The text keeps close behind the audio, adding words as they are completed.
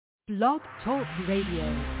Blog Talk Radio.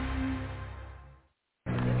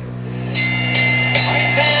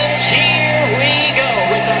 Fans, here we go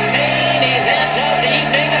with the main event of the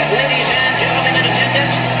evening. Ladies and gentlemen in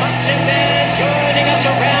attendance, boxing fans joining us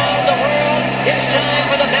around the world. It's time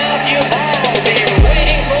for the bout you've all been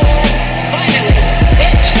waiting for. Finally,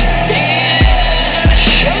 it is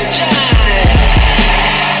showtime.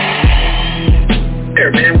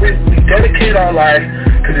 Here, man, we dedicate our life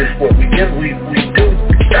to this sport. We do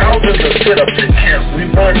thousands of sit-ups in camp. We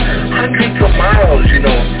run hundreds of miles,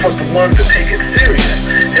 for the ones that take it serious.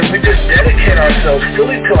 And we just dedicate ourselves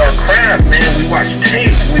fully to our craft, man. We watch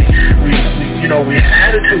tape. We have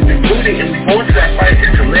attitude. We rooting, and we go into that fight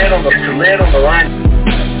and to land on the line.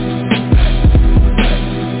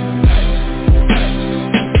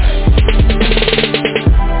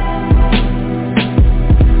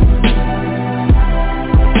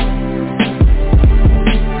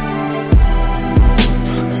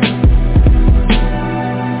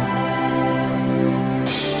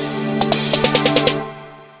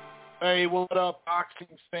 Hey, what up,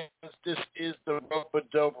 boxing fans? This is the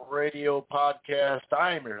Rope-A-Dope Radio Podcast.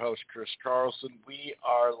 I am your host, Chris Carlson. We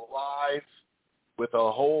are live with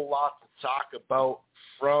a whole lot to talk about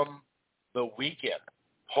from the weekend.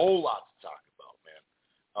 Whole lot to talk about,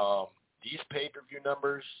 man. These pay-per-view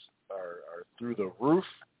numbers are through the roof.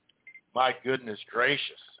 My goodness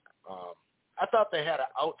gracious. I thought they had an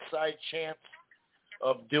outside chance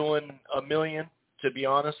of doing $1 million, to be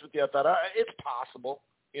honest with you. I thought it's possible,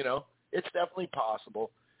 It's definitely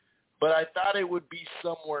possible, but I thought it would be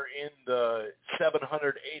somewhere in the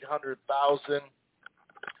 700, 800,000,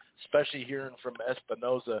 especially hearing from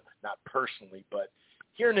Espinoza, not personally, but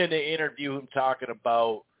hearing in the interview him talking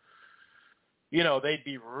about, they'd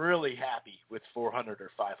be really happy with 400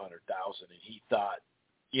 or 500,000, and he thought,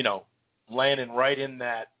 landing right in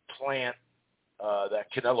that plant,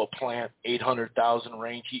 that Canelo plant, 800,000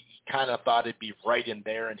 range, he kind of thought it'd be right in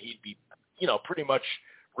there, and he'd be, pretty much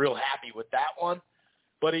real happy with that one.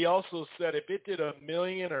 But he also said if it did $1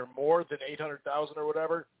 million or more than 800,000 or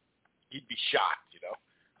whatever, he'd be shocked,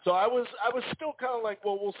 So I was still kind of like,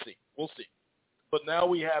 well, we'll see. But now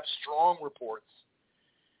we have strong reports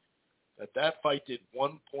that fight did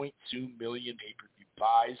 1.2 million pay-per-view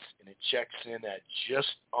buys, and it checks in at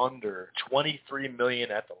just under 23 million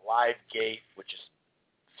at the live gate, which is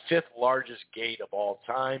fifth largest gate of all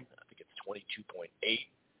time. I think it's 22.8.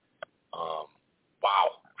 Wow.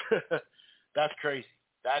 That's crazy.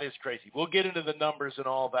 That is crazy. We'll get into the numbers and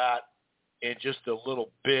all that in just a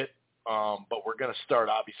little bit, but we're going to start,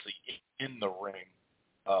 obviously, in the ring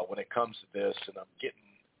when it comes to this, and I'm getting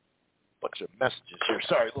a bunch of messages here.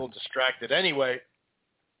 Sorry, a little distracted. Anyway,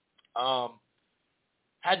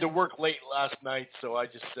 had to work late last night, so I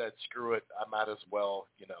just said, screw it. I might as well,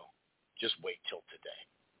 just wait till today.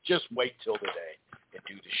 Just wait till today and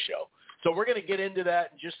do the show. So we're going to get into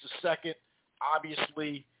that in just a second.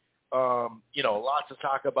 Obviously, lots to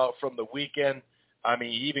talk about from the weekend. I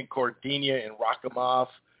mean, even Cordinia and Rakhimov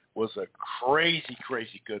was a crazy,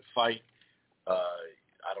 crazy good fight.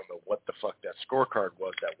 I don't know what the fuck that scorecard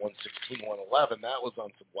was, that 116, 111. That was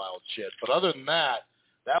on some wild shit. But other than that,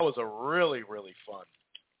 that was a really, really fun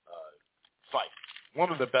fight.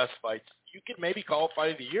 One of the best fights. You could maybe call it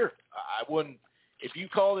Fight of the Year. I wouldn't. If you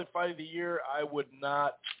called it Fight of the Year, I would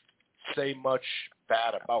not say much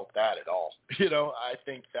bad about that at all. I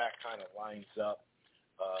think that kind of lines up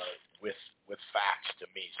with facts to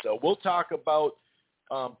me. So we'll talk about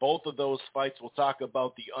both of those fights. We'll talk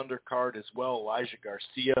about the undercard as well. Elijah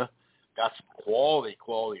Garcia got some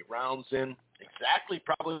quality rounds in. Exactly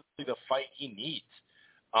probably the fight he needs.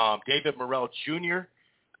 David Morrell Jr.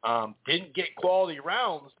 Didn't get quality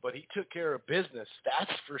rounds, but he took care of business.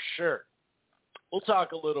 That's for sure. We'll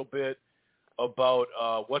talk a little bit about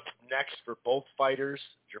what's next for both fighters,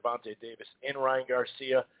 Gervonta Davis and Ryan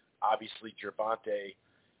Garcia. Obviously, Gervonta,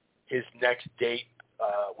 his next date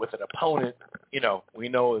with an opponent, we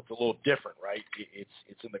know it's a little different, right?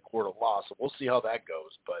 It's in the court of law, so we'll see how that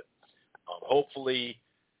goes. But hopefully,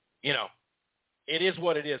 it is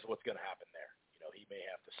what it is, what's going to happen there. He may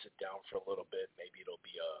have to sit down for a little bit. Maybe it'll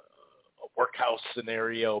be a workhouse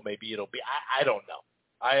scenario. Maybe it'll be, I don't know.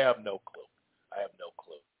 I have no clue.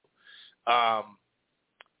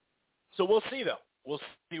 So we'll see, though. We'll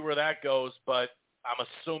see where that goes, but I'm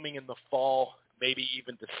assuming in the fall, maybe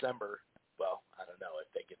even December. Well, I don't know.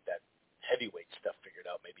 If they get that heavyweight stuff figured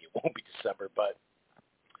out, maybe it won't be December, but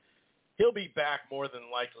he'll be back more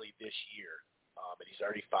than likely this year. And he's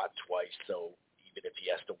already fought twice, so even if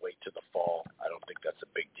he has to wait to the fall, I don't think that's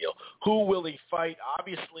a big deal. Who will he fight?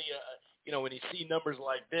 Obviously, when you see numbers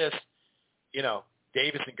like this,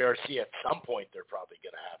 Davis and Garcia, at some point, they're probably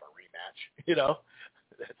going to have a rematch,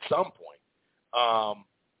 at some point.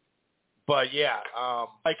 But, yeah,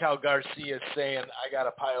 like how Garcia is saying, I got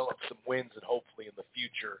to pile up some wins, and hopefully in the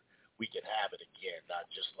future we can have it again, not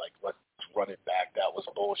just like, let's run it back. That was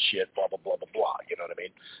bullshit, blah, blah, blah, blah, blah. You know what I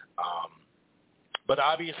mean? But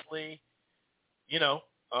obviously, Isak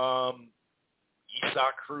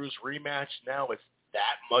Cruz rematch now is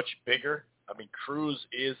that much bigger. I mean, Cruz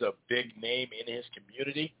is a big name in his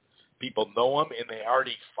community. People know him, and they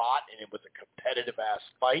already fought, and it was a competitive-ass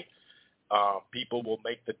fight. People will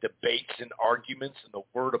make the debates and arguments and the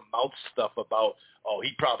word-of-mouth stuff about,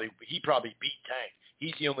 he probably beat Tank.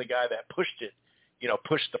 He's the only guy that pushed the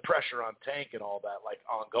pressure on Tank and all that, like,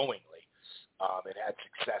 ongoingly, and had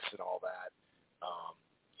success and all that.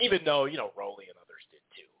 Even though, Rolly and others did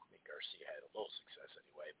too. I mean, Garcia had a little success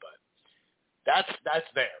anyway, but that's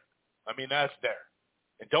there. I mean, that's there.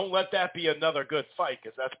 And don't let that be another good fight,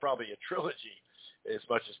 because that's probably a trilogy, as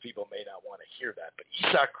much as people may not want to hear that. But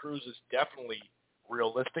Isak Cruz is definitely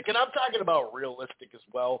realistic, and I'm talking about realistic as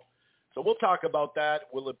well. So we'll talk about that.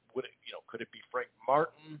 Could it be Frank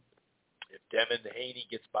Martin? If Devin Haney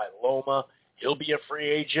gets by Loma, he'll be a free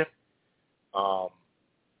agent. Teofimo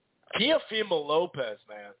Lopez,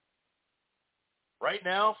 man. Right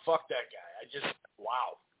now, fuck that guy.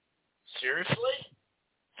 Wow. Seriously?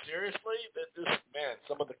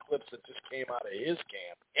 Some of the clips that just came out of his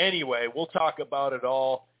camp. Anyway, we'll talk about it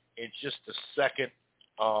all in just a second.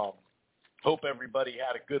 Hope everybody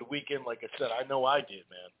had a good weekend. Like I said, I know I did,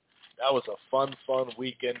 man. That was a fun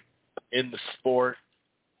weekend in the sport.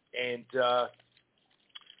 And, that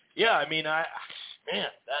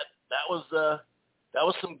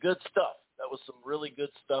was some good stuff. That was some really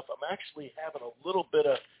good stuff. I'm actually having a little bit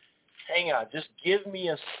of, hang on, just give me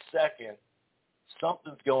a second.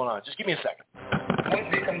 Something's going on. Just give me a second. Once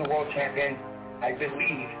you become the world champion, I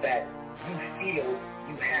believe that you feel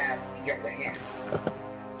you have the upper hand.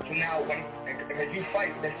 So now, if you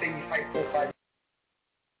fight, let's say you fight 4 or 5.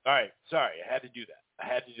 All right, sorry, I had to do that.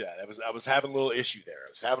 I was having a little issue there.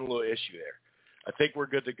 I think we're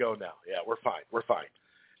good to go now. Yeah, we're fine.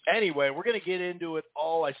 Anyway, we're going to get into it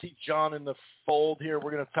all. I see John in the fold here. We're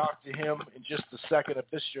going to talk to him in just a second. If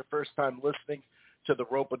this is your first time listening to the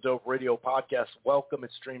Rope-A-Dope Radio podcast, welcome.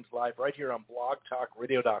 It streams live right here on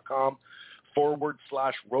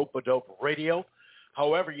blogtalkradio.com/Rope-A-Dope Radio.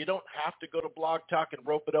 However, you don't have to go to Blog Talk and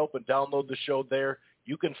Rope-A-Dope and download the show there.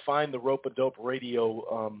 You can find the Rope-A-Dope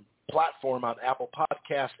Radio platform on Apple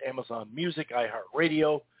Podcasts, Amazon Music,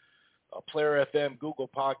 iHeartRadio, Player FM, Google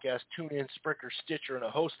Podcasts, TuneIn, Spreaker, Stitcher, and a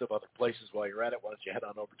host of other places. While you're at it, why don't you head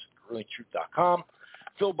on over to GrillingTruth.com,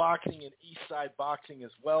 Phil Boxing and Eastside Boxing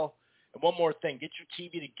as well. And one more thing, get your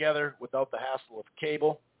TV together without the hassle of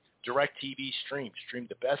cable. DirecTV Stream. Stream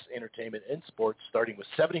the best entertainment in sports, starting with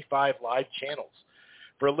 75 live channels.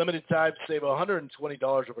 For a limited time, save $120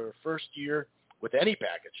 over your first year with any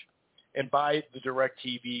package, and buy the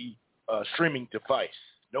DirecTV streaming device.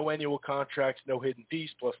 No annual contracts, no hidden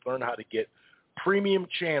fees, plus learn how to get premium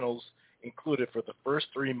channels included for the first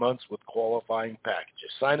 3 months with qualifying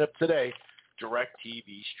packages. Sign up today, DirecTV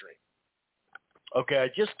Stream. Okay, I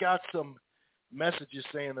just got some messages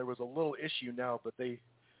saying there was a little issue now, but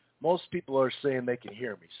most people are saying they can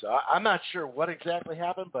hear me. So I'm not sure what exactly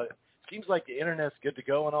happened, but it seems like the internet's good to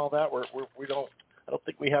go and all that. I don't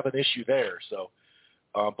think we have an issue there. So,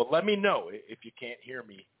 but let me know if you can't hear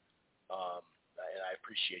me. And I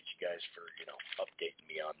appreciate you guys for, updating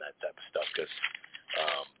me on that type of stuff because,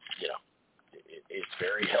 it's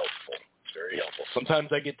very helpful. It's very helpful.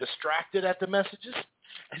 Sometimes I get distracted at the messages,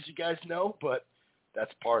 as you guys know, but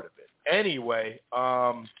that's part of it. Anyway,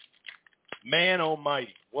 man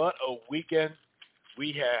almighty, what a weekend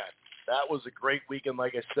we had. That was a great weekend.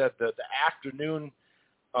 Like I said, the afternoon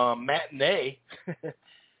matinee,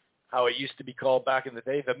 how it used to be called back in the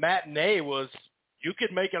day, the matinee was, you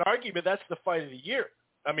could make an argument that's the fight of the year.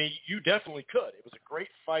 I mean, you definitely could. It was a great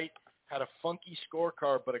fight, had a funky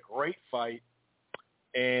scorecard, but a great fight.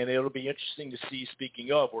 And it'll be interesting to see,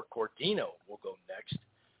 speaking of, where Cordino will go next.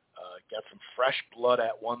 Got some fresh blood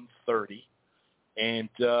at 130. And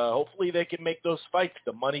hopefully they can make those fights.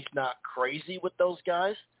 The money's not crazy with those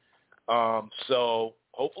guys. So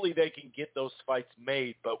hopefully they can get those fights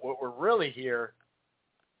made. But what we're really here,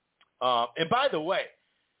 and by the way,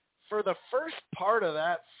 for the first part of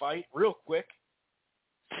that fight, real quick,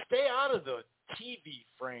 stay out of the TV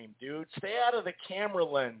frame, dude. Stay out of the camera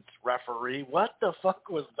lens, referee. What the fuck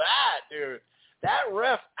was that, dude? That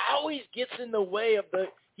ref always gets in the way of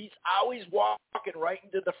he's always walking right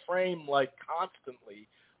into the frame, like, constantly.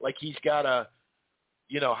 Like he's got a,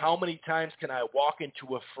 how many times can I walk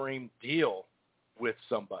into a frame deal? with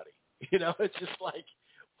somebody. You know, it's just like,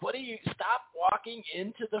 what do you stop walking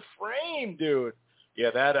into the frame, dude? Yeah,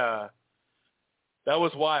 that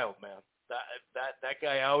was wild, man. That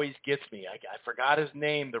guy always gets me. I forgot his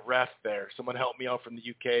name, the ref there. Someone help me out from the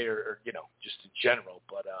UK or you know, just in general.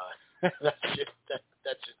 But that shit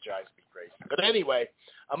drives me crazy. But anyway,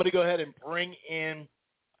 I'm going to go ahead and bring in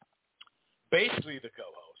basically the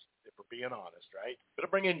co-host, if we're being honest, right? I'm going to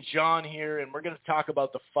bring in John here, and we're going to talk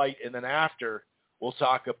about the fight, and then after we'll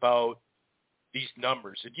talk about these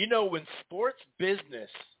numbers. And you know, when sports business,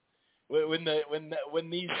 when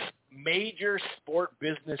these major sport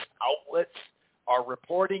business outlets are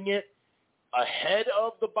reporting it ahead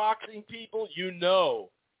of the boxing people, you know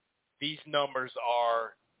these numbers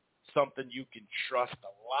are something you can trust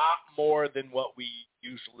a lot more than what we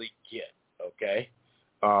usually get, okay?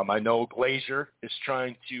 I know Glazier is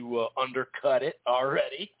trying to undercut it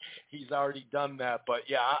already. He's already done that. But,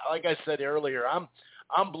 yeah, like I said earlier,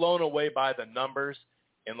 I'm blown away by the numbers.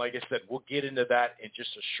 And like I said, we'll get into that in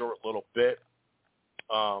just a short little bit.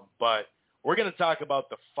 But we're going to talk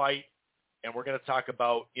about the fight, and we're going to talk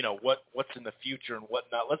about, you know, what's in the future and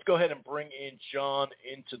whatnot. Let's go ahead and bring in John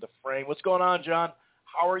into the frame. What's going on, John?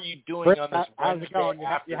 How are you doing on this Wednesday afternoon?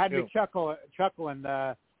 You had me chuckling.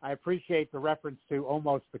 I appreciate the reference to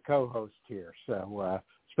almost the co-host here, so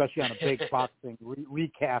especially on a big boxing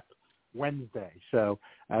recap Wednesday. So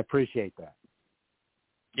I appreciate that.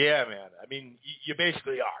 Yeah, man. I mean, you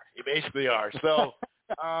basically are. So,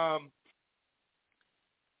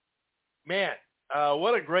 man,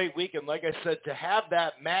 what a great weekend. Like I said, to have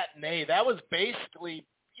that matinee, that was basically,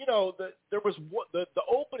 you know, the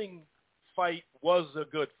opening fight was a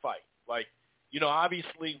good fight. Like, you know,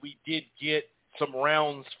 obviously we did get some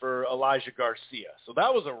rounds for Elijah Garcia. So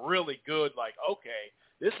that was a really good, like, okay,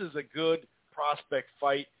 this is a good prospect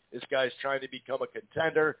fight. This guy's trying to become a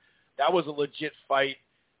contender. That was a legit fight.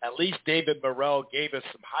 At least David Morrell gave us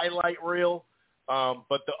some highlight reel.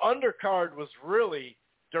 But the undercard was really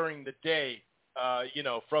during the day, you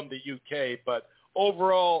know, from the UK. But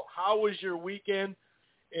overall, how was your weekend?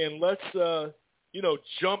 And let's, you know,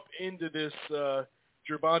 jump into this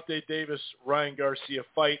Gervonta Davis-Ryan Garcia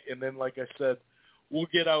fight. And then, like I said, we'll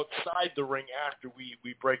get outside the ring after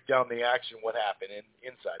we break down the action, what happened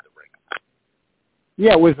inside the ring.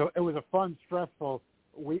 Yeah, it was a fun, stressful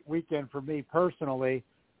weekend for me personally,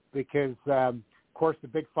 because, of course, the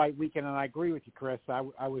big fight weekend, and I agree with you, Chris.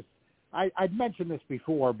 I'd mentioned this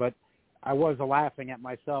before, but I was laughing at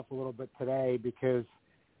myself a little bit today because,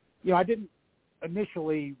 you know, I didn't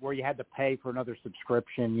initially where you had to pay for another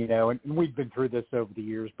subscription, you know, and we've been through this over the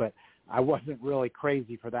years, but I wasn't really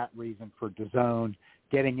crazy for that reason for DAZN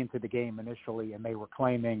getting into the game initially, and they were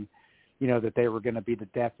claiming, you know, that they were going to be the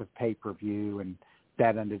death of pay-per-view, and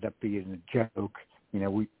that ended up being a joke. You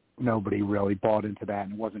know, nobody really bought into that,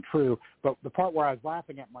 and it wasn't true. But the part where I was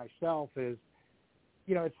laughing at myself is,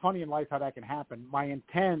 you know, it's funny in life how that can happen. My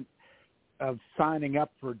intent of signing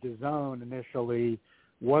up for DAZN initially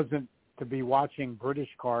wasn't to be watching British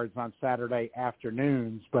cards on Saturday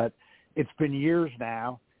afternoons, but it's been years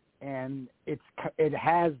now, and it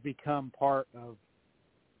has become part of,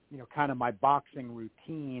 you know, kind of my boxing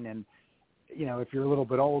routine. And, you know, if you're a little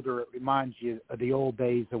bit older, it reminds you of the old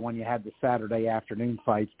days of when you had the Saturday afternoon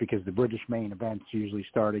fights, because the British main events usually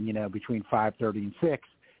started, you know, between 5:30 and 6.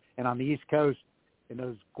 And on the East Coast, in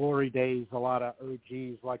those glory days, a lot of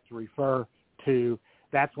OGs like to refer to,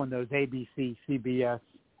 that's when those ABC, CBS,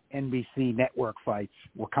 NBC network fights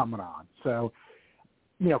were coming on. So,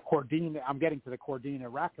 you know, Cordina, I'm getting to the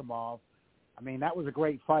Cordina-Rakhimov. I mean, that was a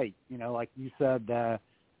great fight. You know, like you said,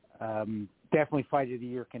 definitely fight of the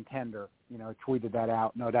year contender. You know, tweeted that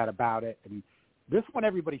out, no doubt about it. And this one,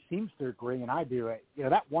 everybody seems to agree, and I do it. You know,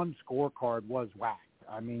 that one scorecard was whacked.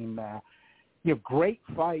 I mean, you know, great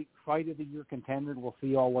fight of the year contender. We'll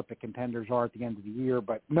see all what the contenders are at the end of the year,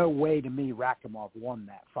 but no way to me Rakhimov won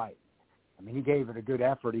that fight. I mean, he gave it a good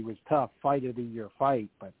effort. He was tough, fight of the year fight,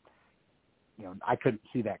 but, you know, I couldn't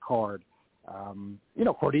see that card. You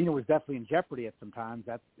know, Cordina was definitely in jeopardy at some times.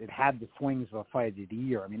 It had the swings of a fight of the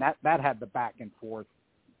year. I mean, that had the back and forth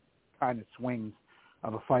kind of swings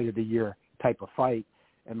of a fight of the year type of fight.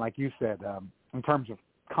 And like you said, in terms of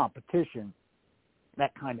competition,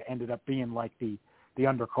 that kind of ended up being like the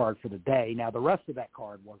undercard for the day. Now, the rest of that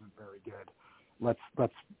card wasn't very good.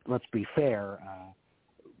 Let's be fair.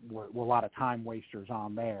 Were a lot of time wasters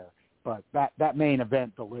on there. But that main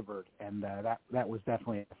event delivered, and that was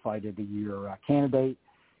definitely a fight of the year candidate.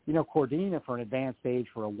 You know, Cordina, for an advanced age,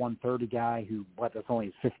 for a 130 guy that's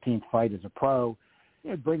only his 15th fight as a pro, you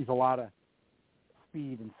know, brings a lot of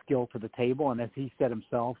speed and skill to the table. And as he said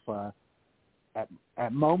himself,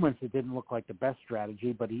 at moments it didn't look like the best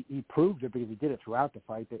strategy, but he proved it because he did it throughout the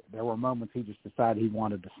fight. That there were moments he just decided he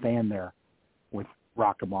wanted to stand there with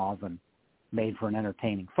Rakhimov and made for an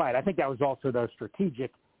entertaining fight. I think that was also, though,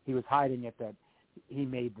 strategic. He was hiding it, that he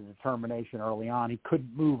made the determination early on. He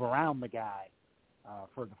couldn't move around the guy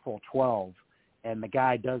for the full 12, and the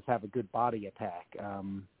guy does have a good body attack.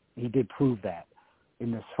 He did prove that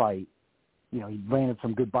in this fight. You know, he landed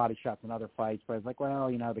some good body shots in other fights, but I was like,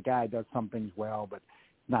 well, you know, the guy does some things well, but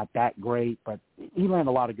not that great. But he landed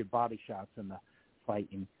a lot of good body shots in the fight,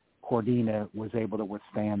 and Cordina was able to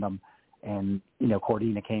withstand them. And, you know,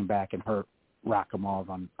 Cordina came back and hurt Rakhimov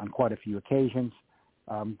on quite a few occasions.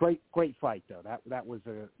 Great fight, though. That was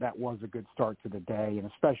a good start to the day,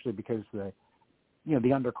 and especially because the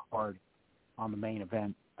undercard on the main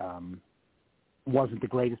event wasn't the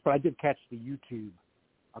greatest. But I did catch the YouTube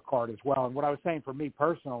card as well. And what I was saying for me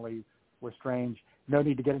personally was strange. No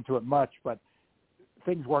need to get into it much, but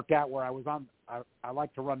things worked out where I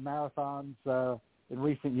like to run marathons in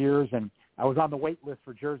recent years, and I was on the wait list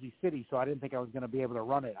for Jersey City, so I didn't think I was going to be able to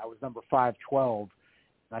run it. I was number 512,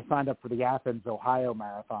 and I signed up for the Athens, Ohio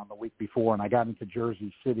marathon the week before, and I got into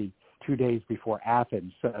Jersey City 2 days before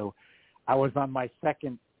Athens. So I was on my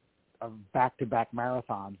second of back-to-back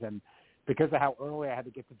marathons, and because of how early I had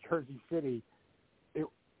to get to Jersey City,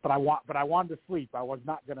 but I wanted to sleep. I was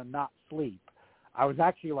not going to not sleep. I was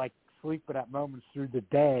actually like sleeping at moments through the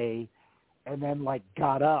day, and then like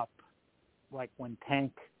got up like when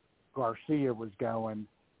Tank Garcia was going,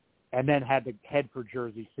 and then had to head for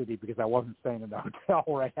Jersey City because I wasn't staying in the hotel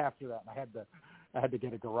right after that. And I had to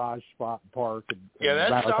get a garage spot and park.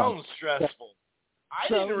 That sounds stressful. I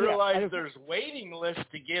didn't realize there's waiting lists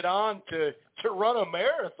to get on to run a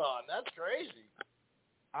marathon. That's crazy.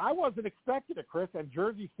 I wasn't expecting it, Chris. And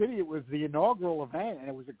Jersey City, it was the inaugural event, and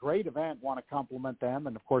it was a great event. Want to compliment them.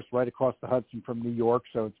 And, of course, right across the Hudson from New York,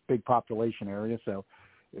 so it's a big population area. So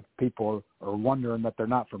if people are wondering that they're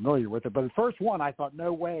not familiar with it. But the first one, I thought,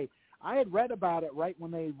 no way. I had read about it right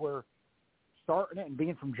when they were starting it and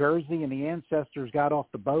being from Jersey, and the ancestors got off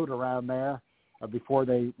the boat around there before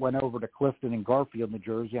they went over to Clifton and Garfield, New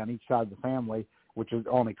Jersey, on each side of the family, which is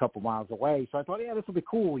only a couple miles away. So I thought, yeah, this will be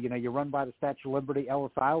cool. You know, you run by the Statue of Liberty,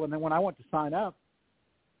 Ellis Island. And then when I went to sign up,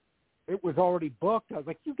 it was already booked. I was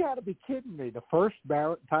like, you got to be kidding me. The first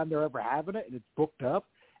time they're ever having it, and it's booked up.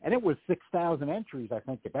 And it was 6,000 entries, I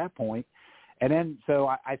think, at that point. And then so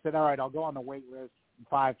I said, all right, I'll go on the wait list,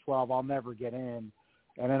 512. I'll never get in.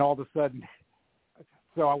 And then all of a sudden,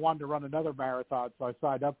 so I wanted to run another marathon, so I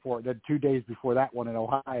signed up for it. Then 2 days before that one in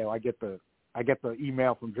Ohio, I get the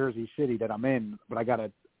email from Jersey City that I'm in, but I got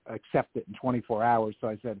to accept it in 24 hours. So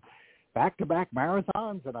I said, back-to-back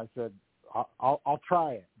marathons? And I said, I'll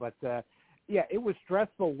try it. But, yeah, it was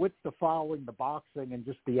stressful with the following, the boxing, and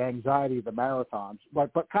just the anxiety of the marathons,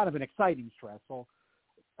 but kind of an exciting stressful.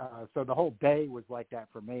 So the whole day was like that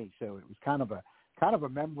for me. So it was kind of a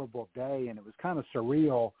memorable day, and it was kind of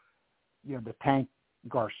surreal, you know, the Tank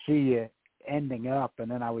Garcia ending up, and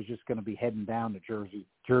then I was just going to be heading down to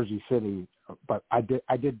Jersey City, but I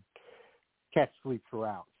did catch sleep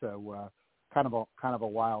throughout. So kind of a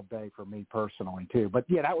wild day for me personally too. But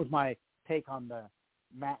yeah, that was my take on the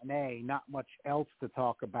matinee. Not much else to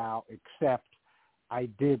talk about except I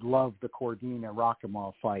did love the Cordina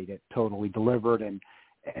Rakhimov fight. It totally delivered, and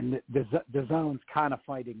the zone's kind of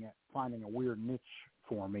finding a weird niche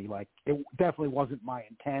for me. Like, it definitely wasn't my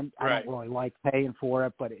intent. Right. I don't really like paying for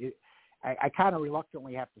it, but I kind of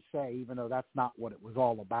reluctantly have to say, even though that's not what it was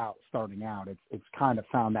all about starting out, it's kind of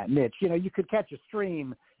found that niche. You know, you could catch a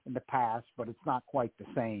stream in the past, but it's not quite the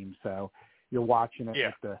same. So you're watching it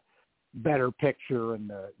with the better picture and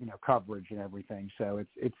the, you know, coverage and everything. So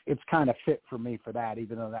it's kind of fit for me for that,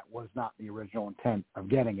 even though that was not the original intent of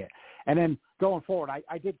getting it. And then going forward,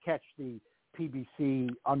 I did catch the PBC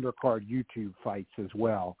undercard YouTube fights as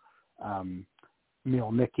well.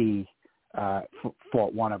 Milnicki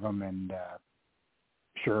fought one of them, and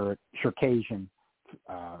Shirkazian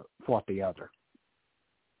fought the other.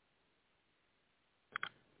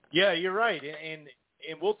 Yeah, you're right, and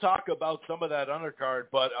we'll talk about some of that undercard,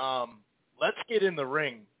 but let's get in the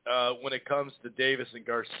ring when it comes to Davis and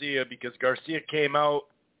Garcia, because Garcia came out,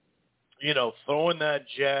 you know, throwing that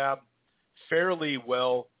jab fairly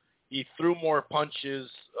well. He threw more punches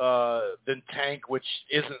than Tank, which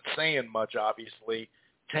isn't saying much, obviously.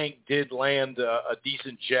 Tank did land a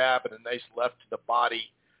decent jab and a nice left to the body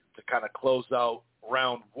to kind of close out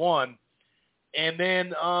round one. And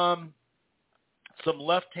then some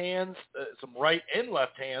left hands, some right and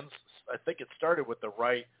left hands, I think it started with the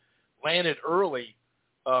right, landed early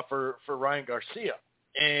for Ryan Garcia.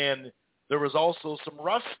 And there was also some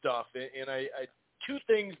rough stuff. And I two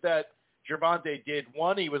things that Gervonta did.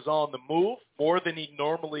 One, he was on the move more than he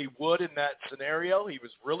normally would in that scenario. He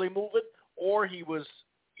was really moving, or he was,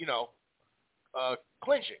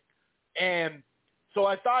 clinching. And so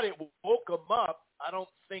I thought it woke him up. I don't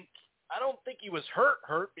think he was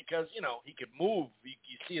hurt because, he could move.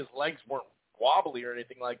 You see his legs weren't wobbly or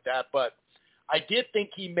anything like that. But I did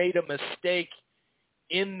think he made a mistake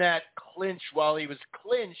in that clinch while he was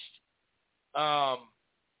clinched.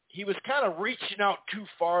 He was kind of reaching out too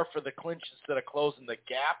far for the clinch instead of closing the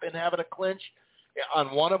gap and having a clinch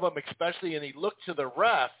on one of them especially, and he looked to the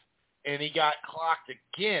ref, and he got clocked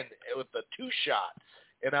again with the 2-shot.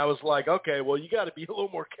 And I was like, okay, well, you got to be a little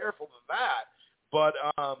more careful than that. But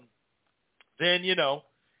then,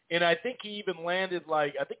 and I think he even landed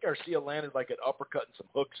Garcia landed like an uppercut and some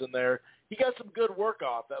hooks in there. He got some good work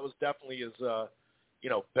off. That was definitely his,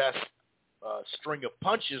 best string of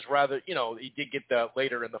punches. Rather, he did get that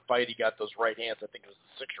later in the fight. He got those right hands. I think it was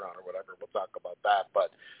the 6th round or whatever. We'll talk about that. But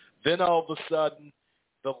then all of a sudden,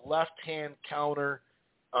 the left hand counter,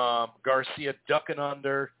 Garcia ducking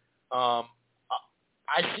under.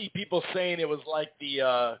 I see people saying it was like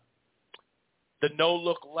the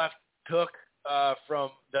no-look left hook from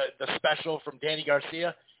the special from Danny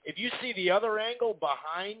Garcia. If you see the other angle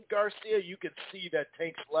behind Garcia, you can see that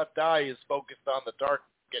Tank's left eye is focused on the target.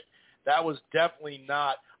 That was definitely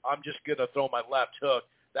not, I'm just going to throw my left hook.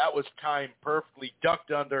 That was timed perfectly, ducked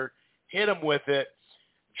under, hit him with it,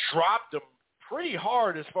 dropped him pretty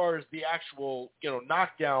hard as far as the actual,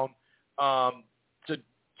 knockdown.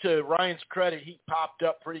 To Ryan's credit, he popped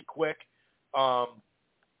up pretty quick.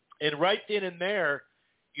 And right then and there,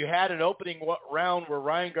 you had an opening round where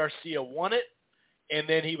Ryan Garcia won it, and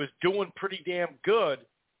then he was doing pretty damn good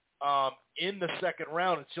in the second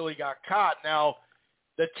round until he got caught. Now,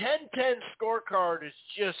 the 10-10 scorecard is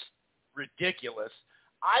just ridiculous.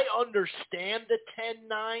 I understand the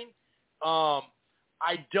 10-9.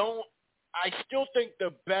 I still think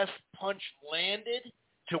the best punch landed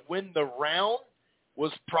to win the round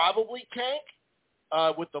was probably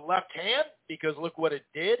Tank with the left hand, because look what it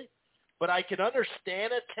did. But I can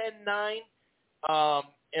understand a 10-9,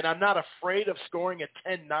 and I'm not afraid of scoring a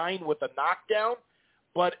 10-9 with a knockdown.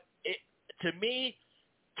 But to me,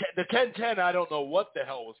 the 10-10, I don't know what the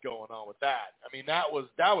hell was going on with that. I mean, that was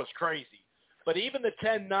crazy. But even the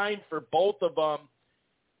 10-9 for both of them,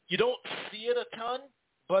 you don't see it a ton,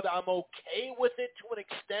 but I'm okay with it to an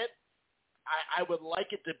extent. I would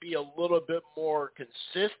like it to be a little bit more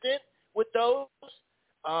consistent with those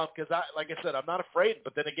because, like I said, I'm not afraid.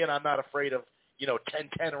 But then again, I'm not afraid of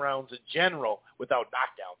 10-10 rounds in general without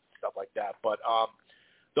knockdowns and stuff like that. But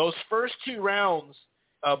those first 2 rounds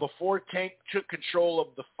before Tank took control of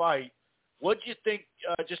the fight, what do you think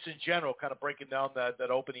just in general, kind of breaking down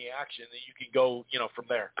that opening action that you can go from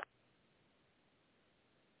there?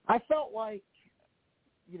 I felt like,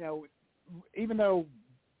 even though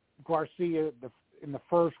Garcia in the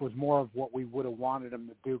first was more of what we would have wanted him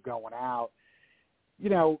to do going out,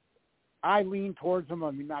 I leaned towards him.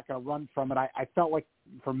 I'm not going to run from it. I felt like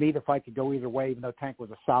for me the fight could go either way, even though Tank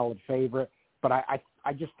was a solid favorite. But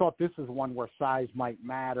I just thought this is one where size might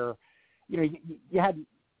matter. You had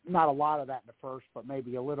not a lot of that in the first, but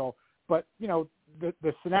maybe a little. But,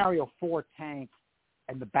 the scenario for Tank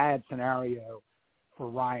and the bad scenario for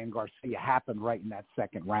Ryan Garcia happened right in that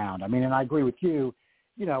second round. I mean, and I agree with you,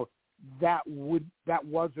 that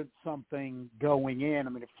wasn't something going in. I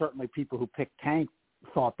mean, certainly people who picked Tank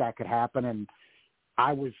thought that could happen, and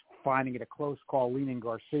I was finding it a close call leaning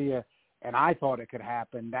Garcia, and I thought it could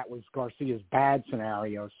happen. That was Garcia's bad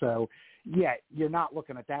scenario. So, yeah, you're not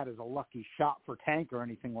looking at that as a lucky shot for Tank or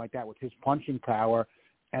anything like that with his punching power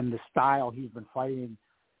and the style he's been fighting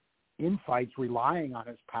in fights, relying on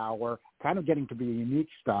his power, kind of getting to be a unique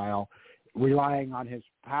style, relying on his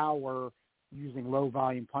power, using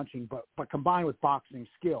low-volume punching, but combined with boxing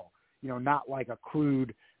skill, not like a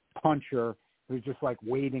crude puncher who's just like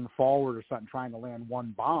wading forward or something trying to land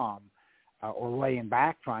one bomb or laying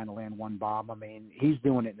back trying to land one bomb. I mean, he's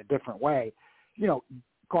doing it in a different way.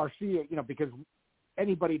 Garcia, because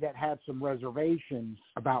anybody that had some reservations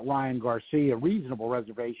about Ryan Garcia, reasonable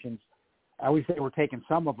reservations, I always say we're taking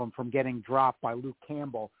some of them from getting dropped by Luke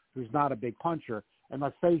Campbell, who's not a big puncher. And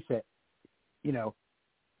let's face it,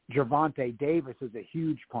 Gervonta Davis is a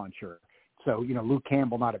huge puncher. So, Luke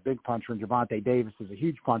Campbell, not a big puncher, and Gervonta Davis is a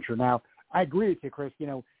huge puncher. Now, I agree with you, Chris.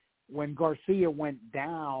 When Garcia went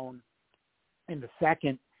down in the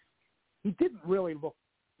second, he didn't really look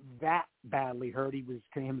that badly hurt. He was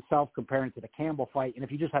himself comparing to the Campbell fight. And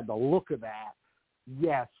if you just had the look of that,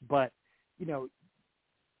 yes. But,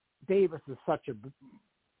 Davis is such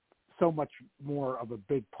so much more of a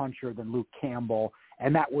big puncher than Luke Campbell,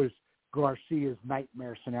 and that was Garcia's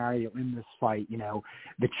nightmare scenario in this fight.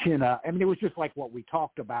 The chin up. I mean, it was just like what we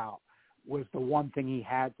talked about was the one thing he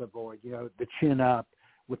had to avoid. The chin up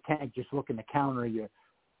with Tank just looking to counter you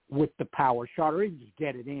with the power shot, or even just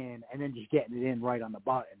get it in and then just getting it in right on the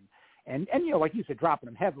button. And like you said, dropping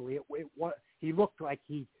him heavily. He looked like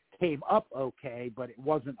he came up okay, but it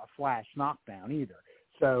wasn't a flash knockdown either.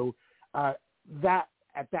 So that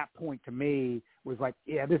at that point to me was like,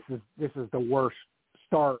 yeah, this is the worst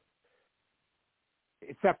start,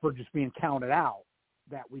 except for just being counted out,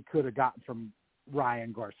 that we could have gotten from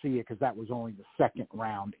Ryan Garcia, because that was only the second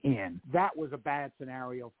round in. That was a bad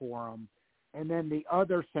scenario for him. And then the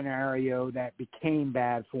other scenario that became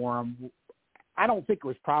bad for him, I don't think it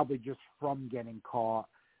was probably just from getting caught.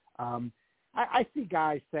 I see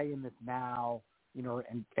guys saying this now,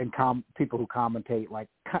 and people who commentate, like,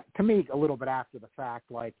 to me, a little bit after the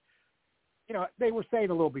fact, like, they were saying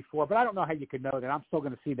a little before, but I don't know how you could know that. I'm still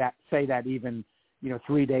going to say that even,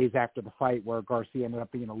 3 days after the fight where Garcia ended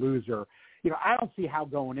up being a loser. I don't see how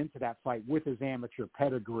going into that fight with his amateur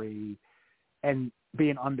pedigree and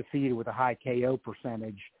being undefeated with a high KO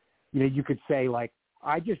percentage, you could say, like,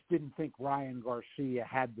 I just didn't think Ryan Garcia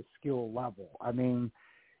had the skill level. I mean,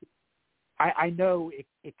 I know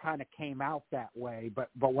it kind of came out that way, but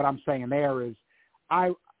what I'm saying there is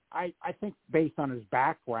I think based on his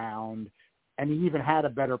background, and he even had a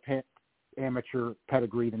better amateur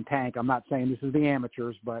pedigree than Tank. I'm not saying this is the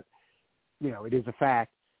amateurs, but, it is a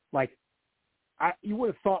fact. Like, you would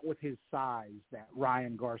have thought with his size that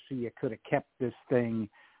Ryan Garcia could have kept this thing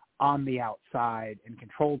on the outside and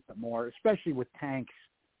controlled it more, especially with Tank's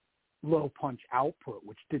low punch output,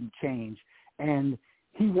 which didn't change. And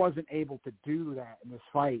he wasn't able to do that in this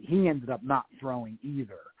fight. He ended up not throwing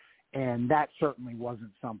either. And that certainly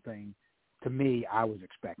wasn't something, to me, I was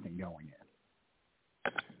expecting going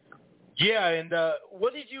in. Yeah, and how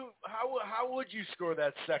would you score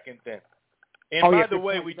that second then? And by the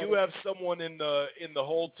way, we do have someone in the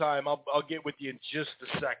whole time. I'll get with you in just a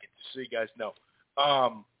second, just so you guys know.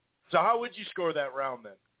 So how would you score that round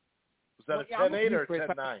then? Was that a 10-8 or a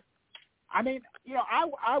 10-9? I mean,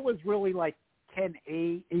 I was really like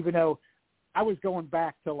 10-8, even though I was going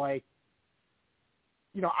back to like,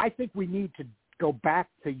 I think we need to go back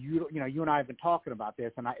to you and I have been talking about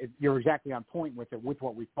this, and you're exactly on point with it, with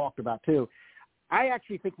what we talked about too. I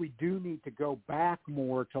actually think we do need to go back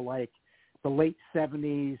more to like the late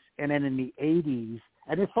 70s and then in the 80s.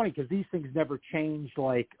 And it's funny because these things never changed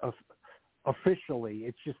like officially.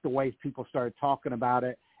 It's just the way people started talking about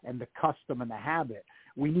it and the custom and the habit.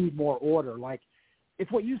 We need more order. Like,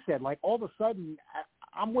 it's what you said. Like, all of a sudden,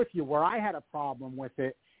 I'm with you where I had a problem with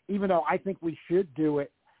it, even though I think we should do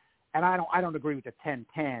it. And I don't agree with the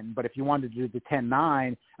 10-10, but if you wanted to do the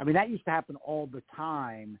 10-9, I mean, that used to happen all the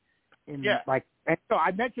time. And so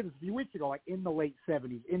I mentioned this a few weeks ago, like in the late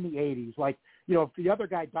 70s, in the 80s, like, if the other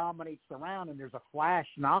guy dominates the round and there's a flash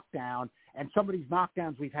knockdown, and some of these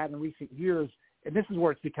knockdowns we've had in recent years, and this is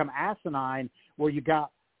where it's become asinine, where you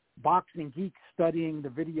got boxing geeks studying the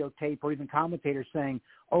videotape or even commentators saying,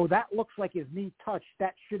 oh, that looks like his knee touched.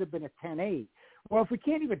 That should have been a 10-8. Well, if we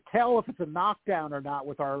can't even tell if it's a knockdown or not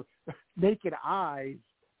with our naked eyes,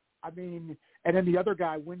 I mean, and then the other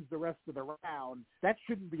guy wins the rest of the round, that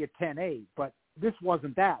shouldn't be a 10-8. But this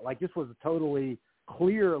wasn't that. Like, this was a totally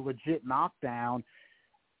clear, legit knockdown.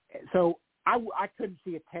 So I couldn't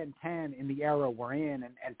see a 10-10 in the era we're in,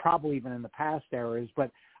 and probably even in the past eras.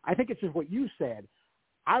 But I think it's just what you said.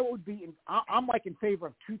 I'm like in favor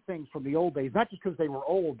of two things from the old days, not just because they were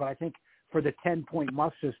old, but I think for the 10-point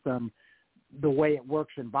must system, the way it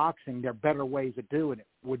works in boxing, there are better ways of doing it.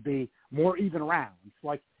 Would be more even rounds.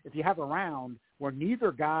 Like, if you have a round where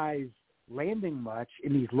neither guy's landing much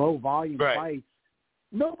in these low volume fights,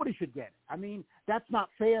 nobody should get it. I mean, that's not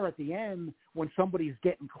fair at the end when somebody's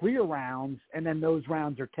getting clear rounds and then those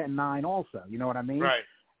rounds are 10-9 also. You know what I mean? Right.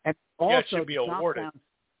 And also it should be awarded.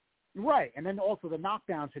 Right. And then also the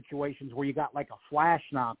knockdown situations where you got like a flash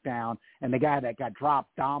knockdown and the guy that got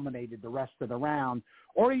dropped dominated the rest of the round,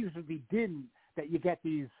 or even if he didn't, that you get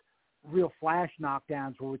these real flash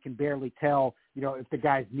knockdowns where we can barely tell, if the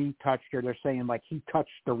guy's knee touched or they're saying like he touched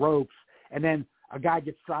the ropes, and then a guy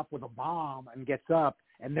gets dropped with a bomb and gets up,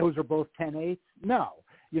 and those are both 10-8s. No,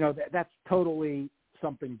 that's totally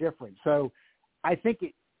something different. So I think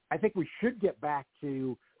we should get back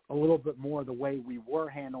to a little bit more the way we were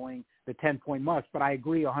handling the 10-point must. But I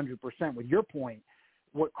agree 100% with your point.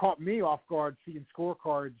 What caught me off guard seeing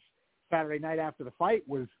scorecards Saturday night after the fight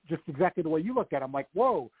was just exactly the way you look at it. I'm like,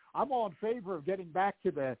 whoa, I'm all in favor of getting back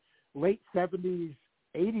to the late 70s,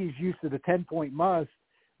 80s use of the 10-point must,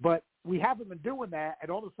 but we haven't been doing that, and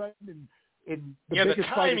all of a sudden in the the biggest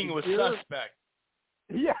timing fight was of the year, suspect.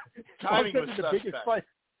 Yeah, Timing was the suspect.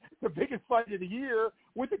 biggest fight of the year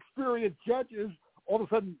with experienced judges. All of a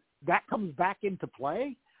sudden, that comes back into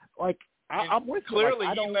play. Like I'm with you. Clearly,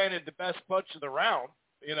 like, he landed the best punch of the round.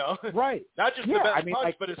 Right? Not just the best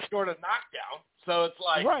punch, but it scored a knockdown. So it's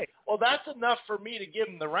like, right. Well, that's enough for me to give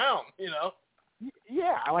him the round.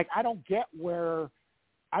 Yeah, like I don't get where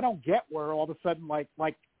all of a sudden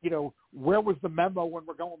where was the memo when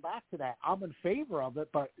we're going back to that? I'm in favor of it,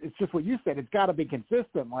 but it's just what you said. It's got to be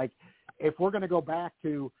consistent. Like if we're going to go back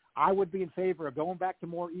to, I would be in favor of going back to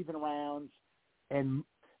more even rounds and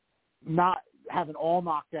not having all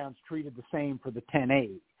knockdowns treated the same for the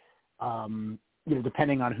 10-8.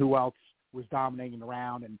 Depending on who else was dominating the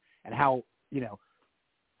round and how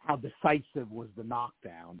decisive was the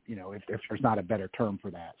knockdown, if there's not a better term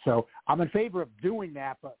for that. So I'm in favor of doing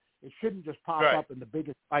that, but it shouldn't just pop up in the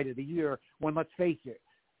biggest fight of the year when, let's face it,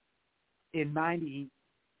 in 95%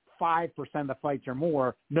 of the fights or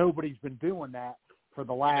more, nobody's been doing that for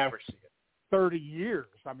the last 30 years.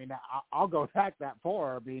 I mean, I'll go back that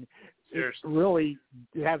far. I mean, it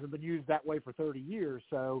hasn't been used that way for 30 years.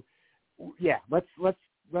 So, yeah, let's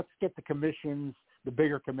get the commissions, the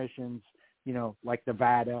bigger commissions, like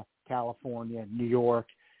Nevada, California, New York.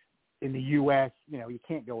 In the U.S., you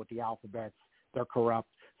can't go with the alphabets. They're corrupt.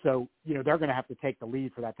 So, they're going to have to take the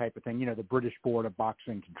lead for that type of thing. The British Board of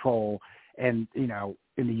Boxing Control and, in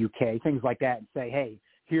the UK, things like that, and say, hey,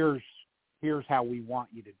 here's how we want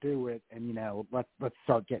you to do it. And, let's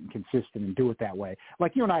start getting consistent and do it that way.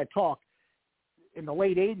 Like you and I had talked in the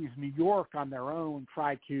late 80s, New York on their own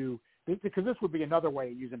tried to, because this would be another way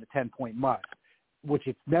of using a 10-point must, which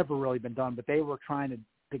it's never really been done, but they were trying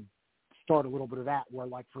to start a little bit of that where,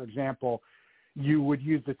 like, for example, you would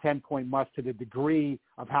use the 10-point must to the degree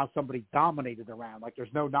of how somebody dominated the round. Like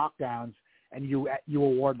there's no knockdowns and you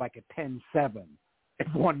award like a 10-7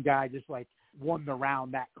 if one guy just like won the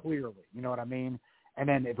round that clearly, you know what I mean? And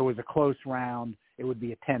then if it was a close round, it would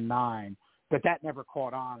be a 10-9, but that never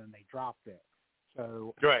caught on and they dropped it.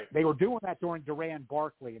 So they were doing that during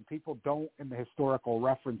Duran-Barkley, and people don't in the historical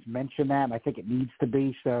reference mention that, and I think it needs to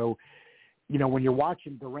be. So, when you're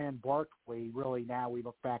watching Duran-Barkley, really now we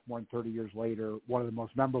look back more than 30 years later, one of the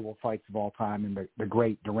most memorable fights of all time in the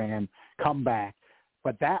great Duran comeback.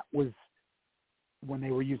 But that was when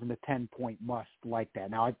they were using the 10-point must like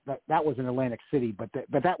that. Now, that was in Atlantic City, but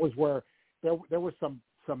that was where there was some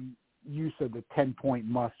use of the 10-point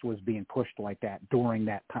must was being pushed like that during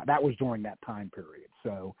that time. That was during that time period.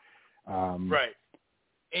 So, right.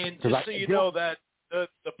 And just so you know that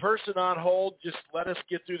the person on hold, just let us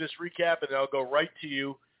get through this recap and I'll go right to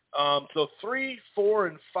you. So 3, 4,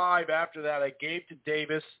 and 5 after that, I gave to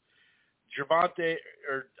Davis.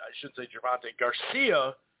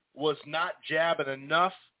 Garcia was not jabbing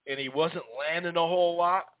enough and he wasn't landing a whole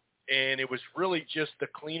lot. And it was really just the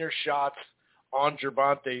cleaner shots on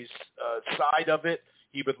Gervante's side of it.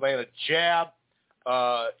 He would land a jab.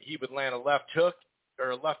 He would land a left hook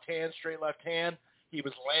or a left hand, straight left hand. He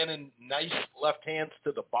was landing nice left hands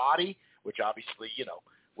to the body, which obviously,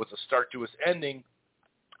 was a start to his ending.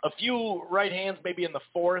 A few right hands maybe in the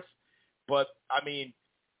fourth, but, I mean,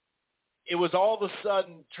 it was all of a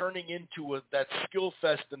sudden turning into that skill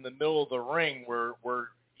fest in the middle of the ring where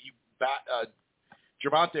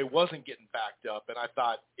Gervonta wasn't getting backed up, and I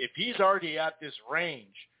thought if he's already at this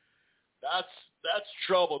range, that's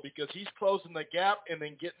trouble because he's closing the gap and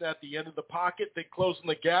then getting at the end of the pocket, then closing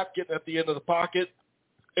the gap, getting at the end of the pocket,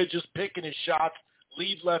 and just picking his shots,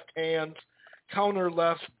 lead left hands, counter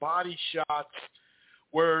lefts, body shots,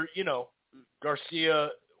 where, Garcia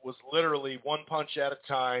was literally one punch at a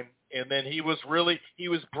time, and then he was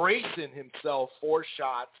bracing himself for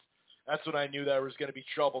shots. That's when I knew there was going to be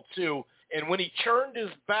trouble too. And when he turned his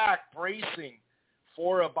back bracing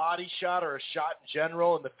for a body shot or a shot in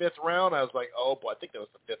general in the 5th round, I was like, oh boy, I think that was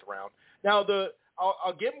the 5th round. Now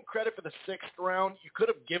I'll give him credit for the 6th round. You could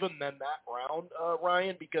have given them that round,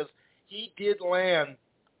 Ryan, because he did land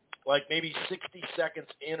like maybe 60 seconds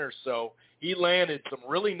in or so. He landed some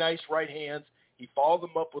really nice right hands. He followed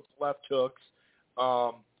them up with left hooks.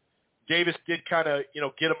 Davis did kind of,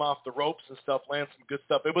 get him off the ropes and stuff, land some good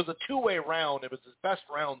stuff. It was a two-way round. It was his best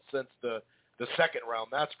round since the 2nd round,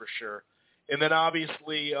 that's for sure. And then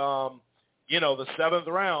obviously, the 7th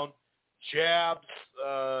round, jabs,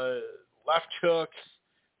 left hooks,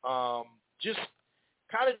 just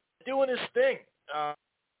kind of doing his thing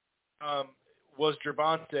was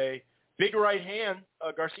Gervonta. Big right hand.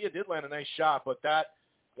 Garcia did land a nice shot, but that,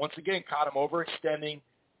 once again, caught him overextending,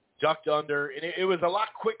 ducked under, and it was a lot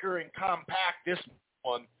quicker and compact, this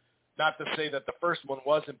one, Not to say that the first one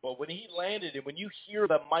wasn't, but when he landed and when you hear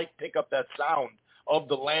the mic pick up that sound of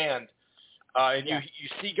the land, and you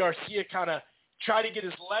see Garcia kind of try to get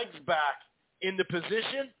his legs back into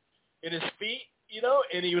position in his feet,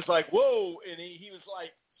 and he was like, whoa, and he was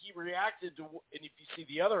like, he reacted to, and if you see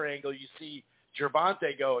the other angle, you see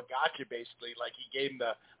Gervonta go, gotcha, basically, like he gave him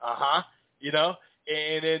the,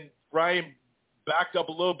 and then Ryan backed up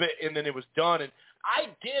a little bit, and then it was done. And I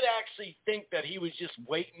did actually think that he was just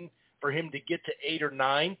waiting for him to get to 8 or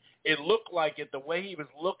 9. It looked like it, the way he was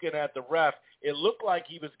looking at the ref, it looked like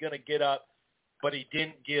he was going to get up, but he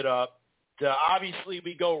didn't get up. Obviously,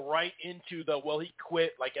 we go right into the, well, he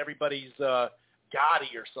quit like everybody's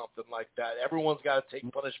Gotti or something like that. Everyone's got to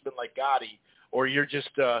take punishment like Gotti, or you're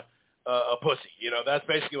just a pussy. That's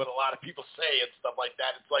basically what a lot of people say and stuff like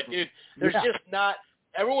that. It's like, dude, there's just not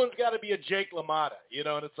 – everyone's got to be a Jake LaMotta,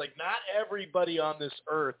 and it's like not everybody on this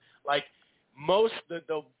earth, like most, the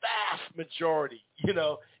vast majority,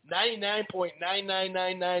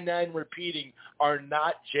 99.99999 repeating are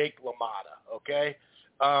not Jake LaMotta, okay?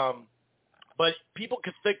 But people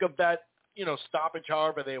can think of that, stoppage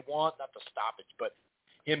however they want, not the stoppage, but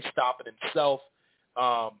him stopping himself.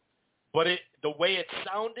 But the way it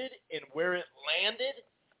sounded and where it landed,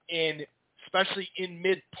 and especially in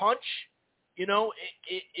mid-punch,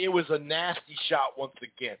 it was a nasty shot once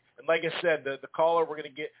again. And like I said, the caller I'm going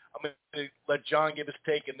to let John give his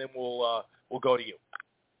take, and then we'll go to you.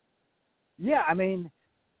 Yeah, I mean,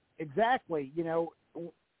 exactly.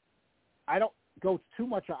 I don't go too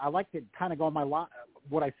much. I like to kind of go on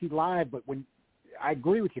what I see live, but when I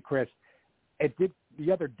agree with you, Chris, it did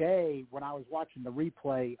the other day when I was watching the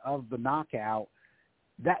replay of the knockout,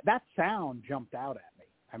 that sound jumped out at me.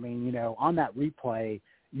 I mean, on that replay,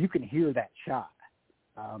 you can hear that shot.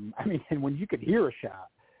 And when you could hear a shot,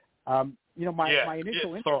 my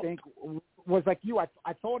initial instinct was like you.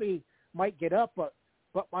 I thought he might get up, but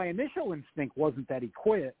my initial instinct wasn't that he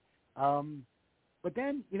quit. But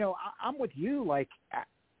then, I'm with you, like,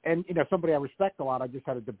 and, somebody I respect a lot, I just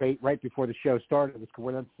had a debate right before the show started. It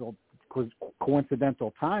was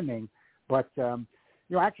coincidental timing. But,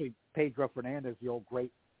 actually, Pedro Fernandez, the old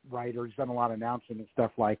great writer, he's done a lot of announcing and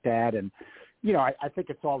stuff like that. And, I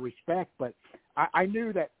think it's all respect. But I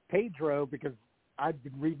knew that Pedro, because I'd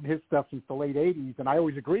been reading his stuff since the late 80s, and I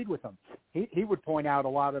always agreed with him. He would point out a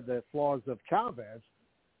lot of the flaws of Chavez,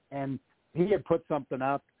 and he had put something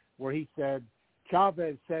up where he said,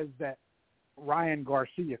 Chavez says that Ryan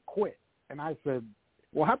Garcia quit. And I said,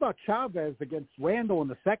 well, how about Chavez against Randall in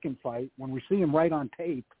the second fight when we see him right on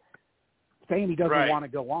tape saying he doesn't want to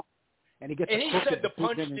go on? And he gets. And he said the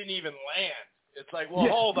punch didn't even land. It's like, well,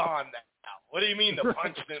 hold on now. What do you mean the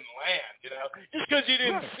punch didn't land? Just because you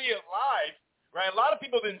didn't see it live, right? A lot of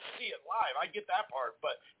people didn't see it live. I get that part,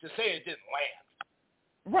 but to say it didn't land.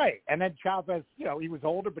 Right. And then Chavez, he was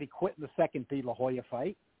older, but he quit in the second De La Hoya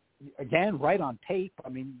fight. Again, right on tape. I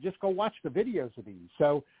mean, just go watch the videos of these.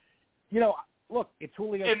 So, look, it's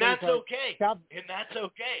Julio. And that's okay. And that's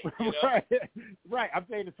okay. Right. I'm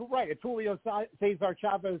saying it's right. It's Julio Cesar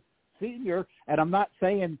Chavez Sr., and I'm not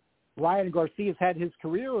saying Ryan Garcia's had his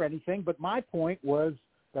career or anything, but my point was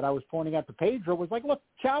that I was pointing out to Pedro was like, look,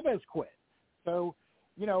 Chavez quit. So,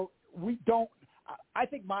 we don't – I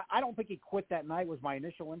don't think he quit that night was my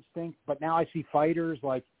initial instinct, but now I see fighters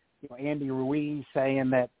like, Andy Ruiz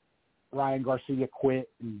saying that Ryan Garcia quit,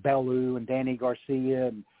 and Bellew and Danny Garcia.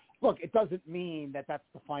 And look, it doesn't mean that that's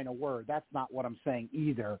the final word. That's not what I'm saying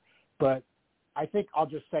either. But I think I'll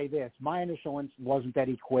just say this. My initial instinct wasn't that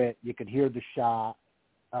he quit. You could hear the shot.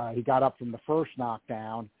 He got up from the first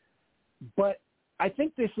knockdown. But I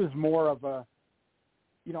think this is more of a,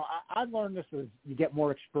 I learned this as you get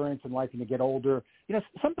more experience in life and you get older.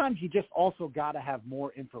 Sometimes you just also got to have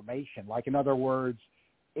more information. Like, in other words,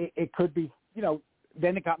 it could be,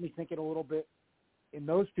 then it got me thinking a little bit in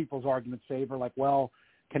those people's argument favor, like, well,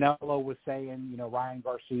 Canelo was saying, Ryan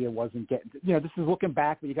Garcia wasn't getting, this is looking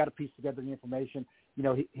back, but you got to piece together the information.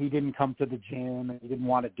 He didn't come to the gym and he didn't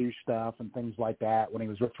want to do stuff and things like that when he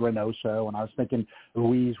was with Reynoso. And I was thinking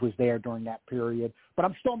Ruiz was there during that period, but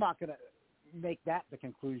I'm still not going to make that the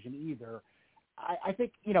conclusion either. I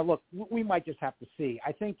think, look, we might just have to see.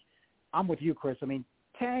 I think I'm with you, Chris. I mean,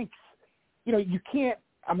 Tank's, you can't,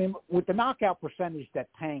 with the knockout percentage that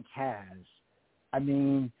Tank has,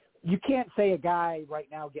 you can't say a guy right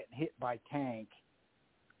now getting hit by Tank,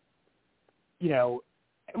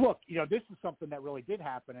 look, this is something that really did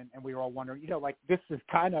happen, and we were all wondering, like, this is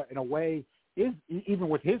kind of, in a way, is even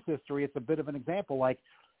with his history, it's a bit of an example. Like,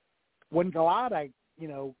 when Galata,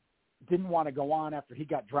 didn't want to go on after he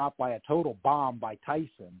got dropped by a total bomb by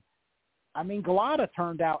Tyson, I mean, Galata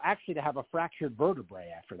turned out actually to have a fractured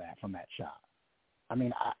vertebrae after that from that shot. I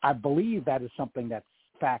mean, I believe that is something that's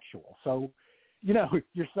factual. So, you know,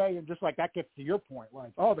 you're saying just like that gets to your point,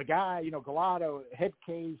 like, oh, the guy, you know, Galata, head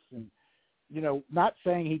case, and, you know, not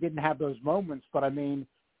saying he didn't have those moments, but I mean,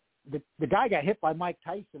 the guy got hit by Mike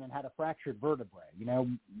Tyson and had a fractured vertebrae. You know,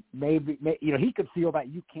 maybe you know, he could feel that,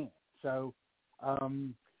 you can't. So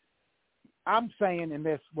I'm saying in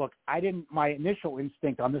this, look, my initial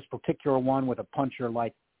instinct on this particular one with a puncher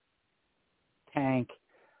like Tank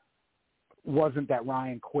wasn't that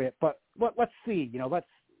Ryan quit, but let's see, you know,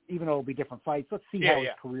 even though it'll be different fights, let's see how his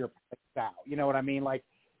career plays out. You know what I mean? Like,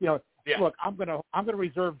 you know, look, I'm gonna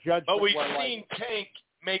reserve judgment. But we've seen Tank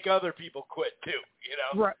make other people quit too,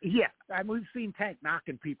 you know? Right, yeah. I mean, we've seen Tank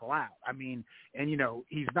knocking people out. I mean, and, you know,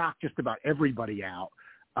 he's knocked just about everybody out.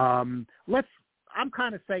 I'm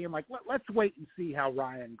kind of saying, like, let's wait and see how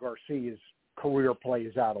Ryan Garcia's career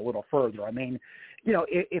plays out a little further. I mean, you know,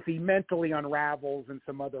 if he mentally unravels in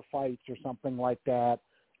some other fights or something like that,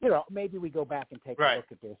 you know, maybe we go back and take a look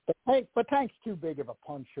at this. But Tank's too big of a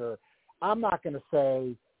puncher. I'm not going to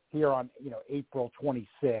say here on, you know, April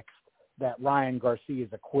 26th that Ryan Garcia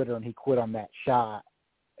is a quitter and he quit on that shot.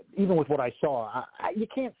 Even with what I saw, you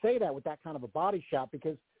can't say that with that kind of a body shot,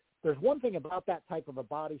 because there's one thing about that type of a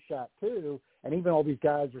body shot too, and even all these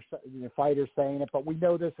guys are, you know, fighters saying it, but we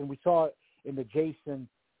know this, and we saw it in the Jason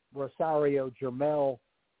Rosario-Jermel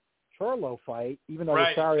Charlo fight, even though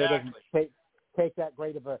Rosario doesn't take that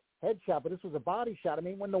great of a headshot, but this was a body shot. I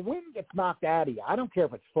mean, when the wind gets knocked out of you, I don't care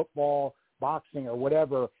if it's football, boxing, or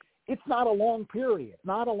whatever, it's not a long period.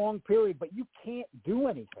 Not a long period, but you can't do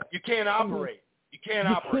anything. You can't operate. You can't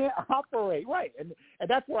operate, right? And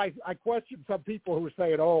that's why I question some people who are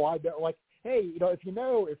saying, "Oh, I know." Like, hey, you know, if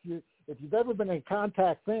you've ever been in a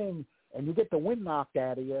contact thing and you get the wind knocked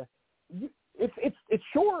out of you, it's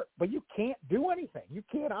short, but you can't do anything. You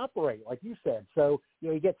can't operate, like you said. So, you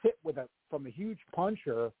know, he gets hit from a huge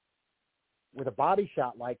puncher with a body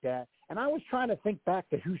shot like that. And I was trying to think back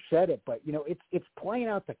to who said it, but, you know, it's playing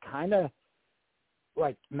out to kind of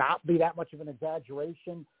like not be that much of an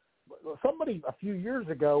exaggeration. Somebody a few years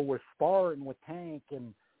ago was sparring with Tank,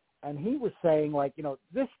 and he was saying, like, you know,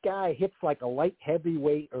 this guy hits like a light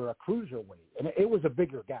heavyweight or a cruiserweight, and it was a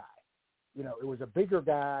bigger guy. You know, it was a bigger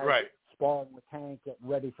guy sparring with Tank, getting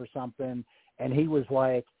ready for something, and he was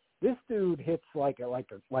like, this dude hits like a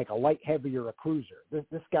light heavy or a cruiser.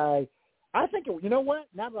 This guy, I think, you know what?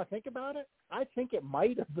 Now that I think about it, I think it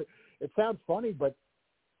might have been, it sounds funny, but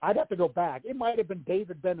I'd have to go back. It might have been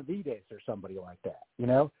David Benavidez or somebody like that, you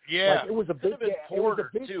know? Yeah. Like, it was a big guy.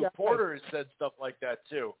 Porter, too. Porter has said stuff like that,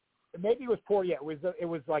 too. Maybe it was Porter. Yeah, it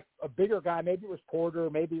was like a bigger guy. Maybe it was Porter.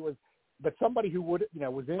 Maybe it was, but somebody who would, you know,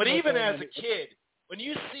 was in. But even as a kid, when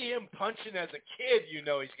you see him punching as a kid, you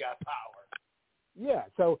know he's got power. Yeah,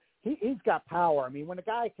 so he's got power. I mean, when a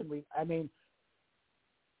guy can,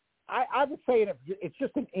 I would say it's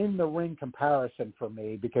just an in-the-ring comparison for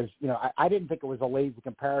me, because, you know, I didn't think it was a lazy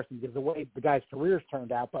comparison because the way the guys' careers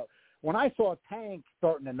turned out. But when I saw Tank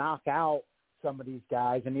starting to knock out some of these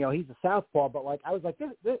guys, and, you know, he's a southpaw, but, like, I was like,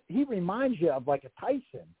 he reminds you of, like, a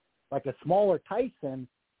Tyson, like a smaller Tyson.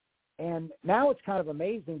 And now it's kind of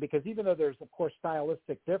amazing because even though there's, of course,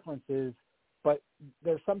 stylistic differences, but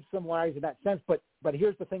there's some similarities in that sense. But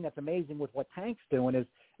here's the thing that's amazing with what Tank's doing is,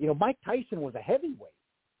 you know, Mike Tyson was a heavyweight.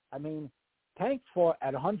 I mean, Tank fought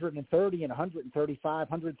at 130 and 135,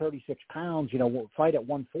 136 pounds, you know, fight at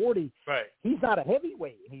 140. Right. He's not a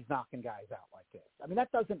heavyweight, and he's knocking guys out like this. I mean,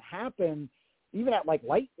 that doesn't happen even at, like,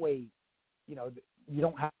 lightweight. You know, you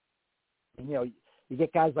don't have, you know, you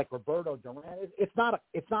get guys like Roberto Duran. It's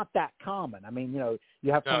not that common. I mean, you know,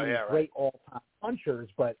 you have some of these great all-time punchers,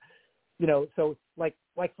 but, you know, so like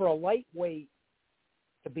for a lightweight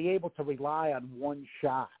to be able to rely on one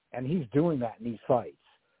shot, and he's doing that in these fights,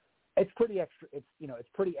 it's pretty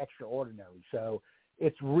extraordinary. So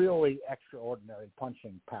it's really extraordinary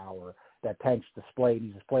punching power that Tank's displayed.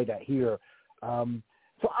 He's displayed that here.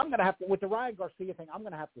 So I'm going to have to, with the Ryan Garcia thing, I'm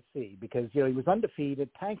going to have to see, because, you know, he was undefeated.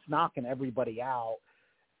 Tank's knocking everybody out.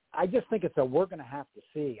 I just think we're going to have to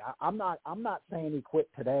see. I'm not saying he quit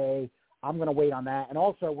today. I'm going to wait on that. And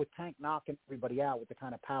also with Tank knocking everybody out with the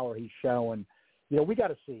kind of power he's showing, you know, we got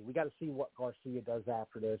to see. We got to see what Garcia does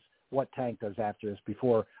after this, what Tank does after this,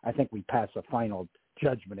 before I think we pass a final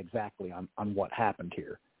judgment exactly on what happened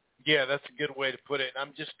here. Yeah, that's a good way to put it. And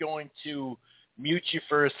I'm just going to mute you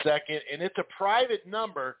for a second, and it's a private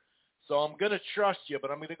number, so I'm going to trust you,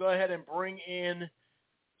 but I'm going to go ahead and bring in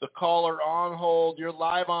the caller on hold. You're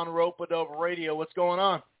live on Rope-A-Dope Radio. What's going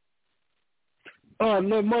on?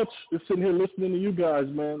 Not much. Just sitting here listening to you guys,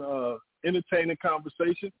 man. Entertaining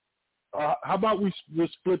conversation. how about we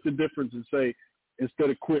split the difference and say, instead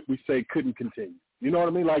of quit, we say couldn't continue. You know what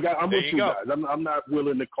I mean? Like, I'm with you guys. I'm not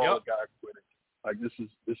willing to call a guy quitting. Like, this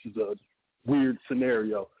is a weird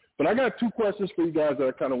scenario. But I got 2 questions for you guys that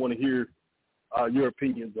I kind of want to hear your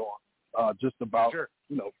opinions on, just about,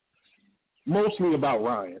 mostly about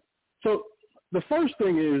Ryan. So the first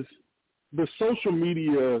thing is the social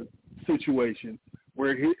media situation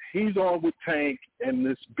where he's on with Tank and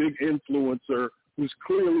this big influencer who's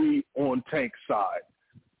clearly on Tank's side.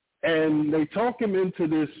 And they talk him into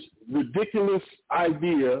this ridiculous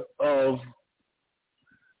idea of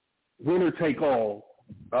winner take all.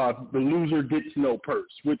 The loser gets no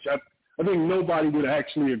purse, which I think nobody would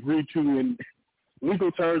actually agree to in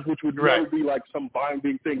legal terms, which would never be like some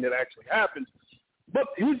binding thing that actually happens. But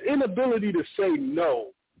his inability to say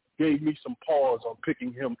no gave me some pause on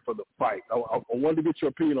picking him for the fight. I wanted to get your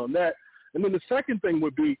opinion on that. And then the second thing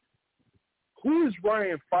would be, who is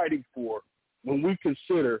Ryan fighting for when we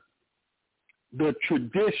consider the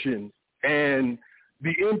tradition and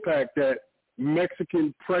the impact that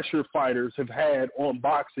Mexican pressure fighters have had on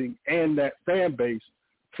boxing and that fan base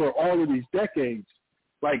for all of these decades?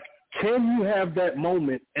 Like, can you have that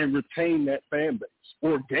moment and retain that fan base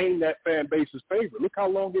or gain that fan base's favor? Look how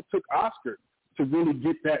long it took Oscar to really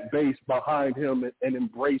get that base behind him and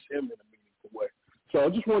embrace him in a meaningful way. So I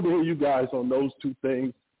just wanted to hear you guys on those 2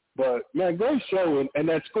 things. But, man, great show. And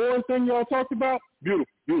that scoring thing y'all talked about,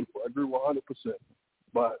 beautiful, beautiful. I agree 100%.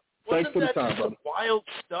 But thanks for the time, brother. Wild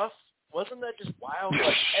stuff? Wasn't that just wild?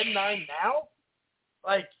 Like 10-9 now?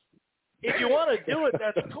 Like, if you want to do it,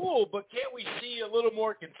 that's cool, but can't we see a little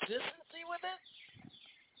more consistency with it?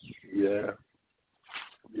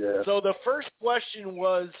 Yeah. So the first question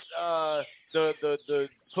was the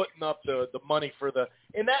putting up the money for the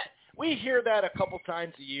 – and that we hear that a couple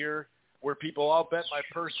times a year where people, I'll bet my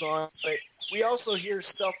purse on it. We also hear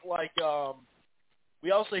stuff like they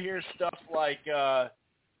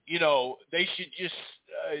should just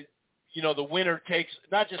the winner takes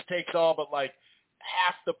 – not just takes all, but like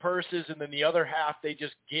half the purses and then the other half they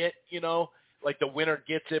just get, like the winner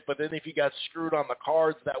gets it, but then if you got screwed on the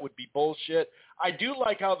cards, that would be bullshit. I do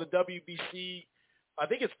like how the WBC, I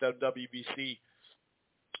think it's the WBC,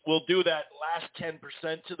 will do that last 10%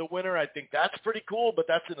 to the winner. I think that's pretty cool, but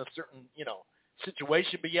that's in a certain,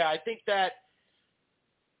 situation. But yeah, I think that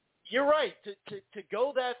you're right to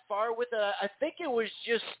go that far with it. I think it was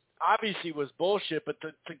just obviously was bullshit, but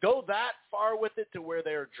to go that far with it to where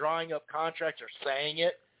they're drawing up contracts or saying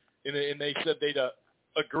it, and they said they'd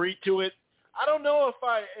agree to it. I don't know if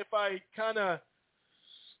I kind of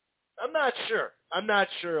 – I'm not sure. I'm not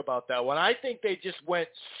sure about that one. I think they just went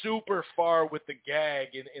super far with the gag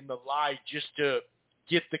in the lie just to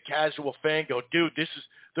get the casual fan go, dude, this is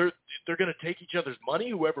 – they're going to take each other's money,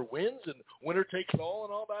 whoever wins, and winner takes it all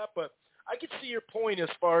and all that. But I could see your point as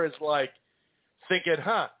far as like thinking,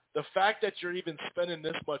 the fact that you're even spending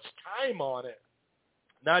this much time on it,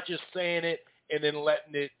 not just saying it and then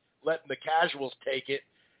letting the casuals take it,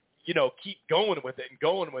 keep going with it and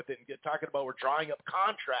get talking about we're drawing up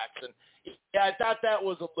contracts. And yeah, I thought that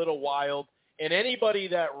was a little wild. And anybody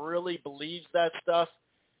that really believes that stuff,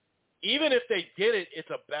 even if they did it, it's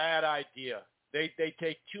a bad idea. They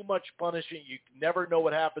take too much punishment. You never know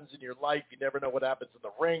what happens in your life. You never know what happens in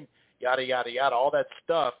the ring, yada, yada, yada, all that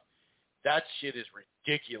stuff. That shit is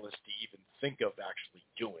ridiculous to even think of actually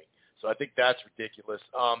doing. So I think that's ridiculous.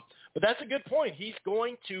 But that's a good point. He's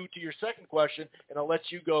going to your second question, and I'll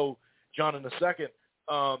let you go, John, in a second.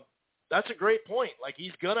 That's a great point. Like,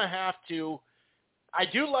 he's going to have to – I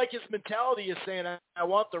do like his mentality of saying, I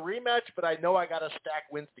want the rematch, but I know I got to stack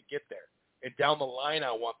wins to get there. And down the line,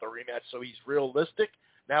 I want the rematch, so he's realistic.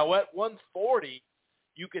 Now, at 140,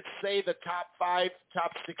 you could say the top 5,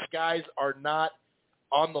 top 6 guys are not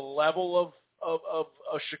on the level of a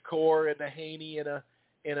Shakur and a Haney and a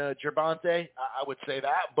Gervonta. I would say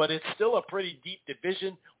that, but it's still a pretty deep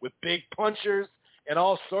division with big punchers and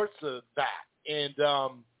all sorts of that. And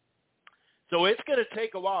so it's going to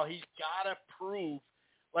take a while. He's got to prove,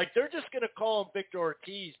 like, they're just going to call him Victor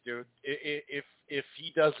Ortiz, dude, if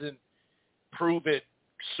he doesn't prove it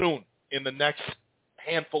soon in the next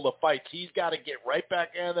handful of fights. He's got to get right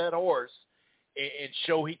back on that horse and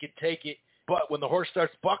show he can take it. But when the horse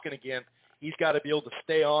starts bucking again, he's got to be able to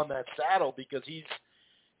stay on that saddle because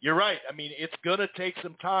you're right. I mean, it's going to take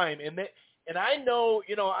some time. And I know,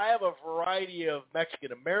 I have a variety of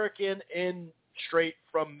Mexican-American and straight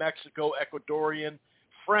from Mexico, Ecuadorian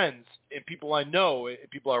friends and people I know and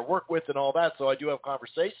people I work with and all that. So I do have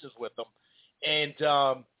conversations with them. And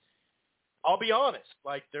I'll be honest,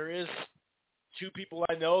 like there is 2 people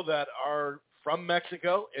I know that are from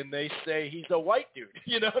Mexico, and they say he's a white dude.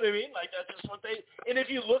 You know what I mean? Like, that's just what they – and if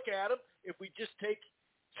you look at him, if we just take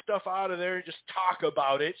stuff out of there and just talk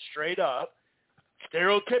about it straight up,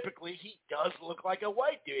 stereotypically, he does look like a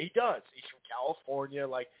white dude. He does. He's from California.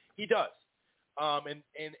 Like, he does.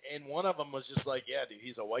 And one of them was just like, yeah, dude,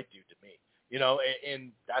 he's a white dude to me. You know,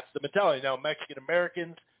 and that's the mentality. Now,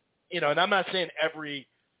 Mexican-Americans, you know, and I'm not saying every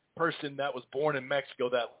person that was born in Mexico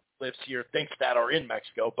that lives here thinks that or in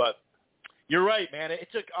Mexico, but you're right, man. It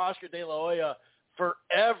took Oscar De La Hoya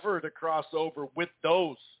forever to cross over with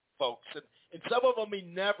those folks. And some of them he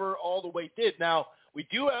never all the way did. Now, we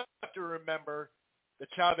do have to remember the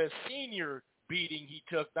Chavez Sr. beating he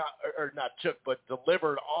took, but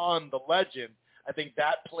delivered on the legend. I think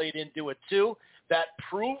that played into it too. That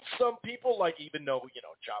proved some people, like, even though, you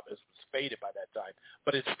know, Chavez was faded by that time,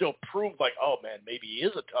 but it still proved like, oh, man, maybe he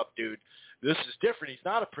is a tough dude. This is different. He's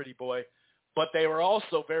not a pretty boy. But they were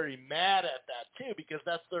also very mad at that too, because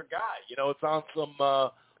that's their guy. You know, it's on some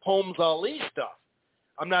Holmes Ali stuff.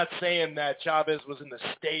 I'm not saying that Chavez was in the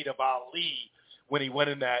state of Ali when he went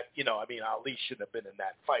in that, you know, I mean, Ali shouldn't have been in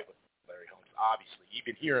that fight with Larry Holmes, obviously.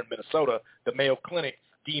 Even here in Minnesota, the Mayo Clinic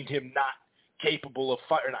deemed him not capable of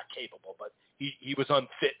fight, or not capable, but he was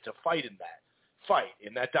unfit to fight in that fight.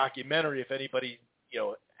 In that documentary, if anybody, you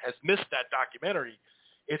know, has missed that documentary,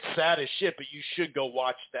 it's sad as shit, but you should go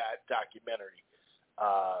watch that documentary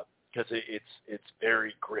because it's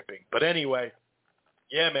very gripping. But anyway,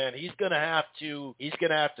 yeah, man, he's gonna have to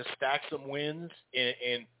stack some wins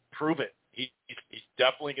and prove it. He's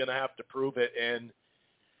definitely gonna have to prove it, and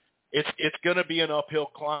it's gonna be an uphill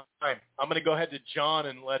climb. I'm gonna go ahead to John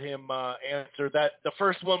and let him answer that. The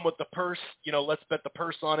first one with the purse, you know, let's bet the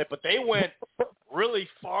purse on it. But they went really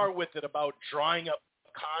far with it about drawing up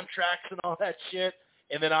contracts and all that shit.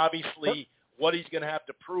 And then obviously what he's going to have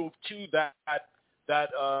to prove to that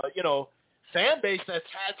you know, fan base that's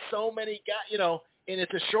had so many guys, you know, and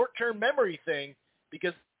it's a short-term memory thing,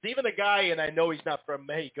 because even a guy, and I know he's not from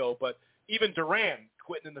Mexico, but even Duran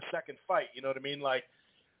quitting in the second fight, you know what I mean? Like,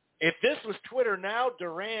 if this was Twitter now,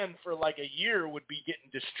 Duran for like a year would be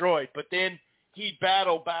getting destroyed, but then he'd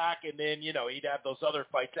battle back, and then, you know, he'd have those other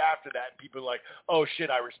fights after that, and people are like, oh, shit,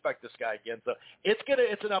 I respect this guy again. So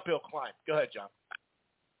it's an uphill climb. Go ahead, John.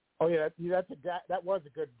 Oh yeah, that was a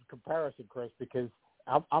good comparison, Chris, because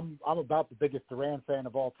I'm about the biggest Duran fan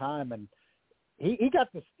of all time, and he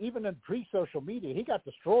got this, even in pre-social media, he got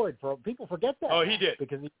destroyed. People forget that. Oh, he did,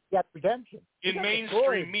 because he got redemption in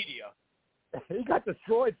mainstream media. He got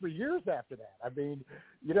destroyed for years after that. I mean,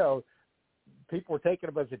 you know, people were taking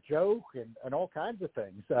him as a joke and all kinds of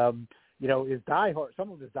things. You know,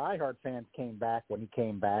 some of his diehard fans came back when he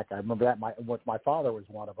came back. I remember that. My father was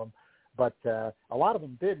one of them. But a lot of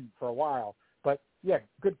them didn't for a while. But, yeah,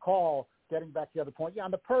 good call. Getting back to the other point. Yeah,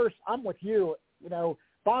 on the purse, I'm with you. You know,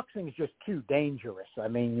 boxing is just too dangerous. I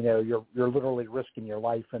mean, you know, you're literally risking your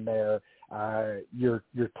life in there. You're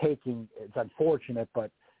taking – it's unfortunate,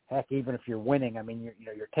 but, heck, even if you're winning, I mean,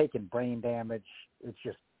 you're taking brain damage. It's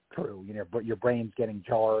just true, you know, but your brain's getting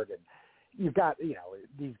jarred. And you've got, you know,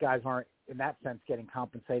 these guys aren't, in that sense, getting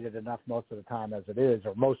compensated enough most of the time as it is,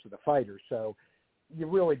 or most of the fighters. So, you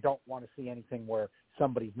really don't want to see anything where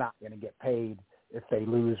somebody's not going to get paid if they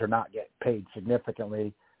lose, or not get paid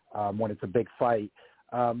significantly when it's a big fight.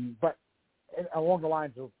 But along the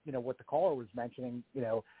lines of, you know, what the caller was mentioning, you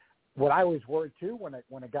know, what I always worry too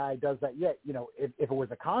when a guy does that, yeah, you know, if it was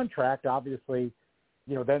a contract, obviously,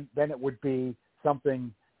 you know, then it would be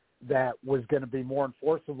something that was going to be more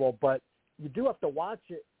enforceable. But you do have to watch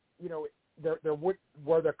it, you know,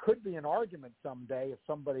 there could be an argument someday if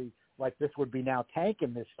somebody like this would be now Tank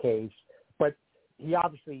in this case, but he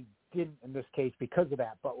obviously didn't in this case because of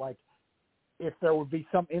that. But like, if there would be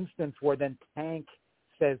some instance where then Tank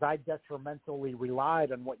says, I detrimentally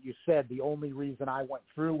relied on what you said. The only reason I went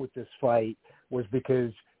through with this fight was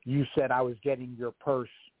because you said I was getting your purse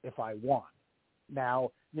if I won. Now,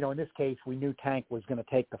 you know, in this case, we knew Tank was going to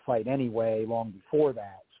take the fight anyway long before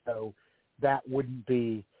that. So that wouldn't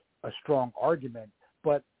be a strong argument.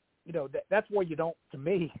 But, you know, that's why you don't, to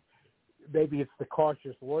me, maybe it's the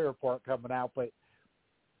cautious lawyer part coming out, but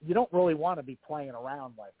you don't really want to be playing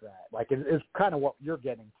around like that. Like, it's kind of what you're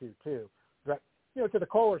getting to, too. But, you know, to the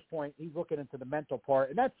caller's point, he's looking into the mental part,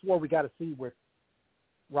 and that's where we got to see with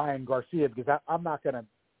Ryan Garcia, because I'm not going to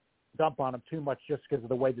dump on him too much just because of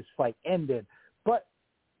the way this fight ended. But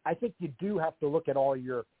I think you do have to look at all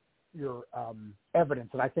your evidence,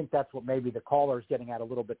 and I think that's what maybe the caller is getting at a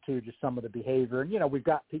little bit too, just some of the behavior. And, you know, we've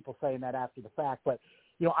got people saying that after the fact, but,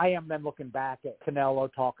 you know, I am then looking back at Canelo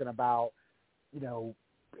talking about, you know,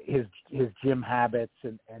 his gym habits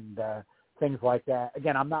and things like that.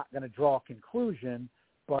 Again, I'm not going to draw a conclusion,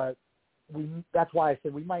 but that's why I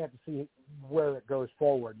said we might have to see where it goes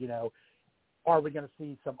forward. Are we going to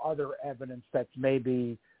see some other evidence that's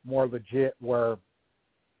maybe more legit, where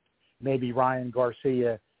maybe Ryan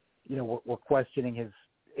Garcia, we're questioning his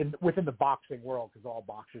within the boxing world, because all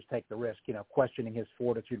boxers take the risk, questioning his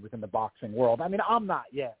fortitude within the boxing world. I mean, I'm not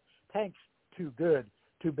yet. Tank's too good,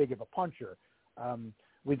 too big of a puncher.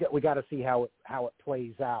 We got to see how it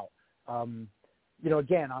plays out.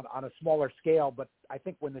 Again, on a smaller scale, but I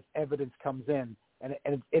think when this evidence comes in, and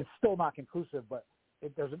it's still not conclusive, but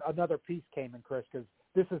there's another piece came in, Chris, because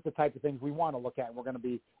this is the type of things we want to look at. And we're going to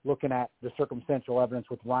be looking at the circumstantial evidence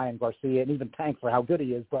with Ryan Garcia and even Tank for how good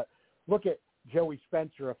he is. But look at Joey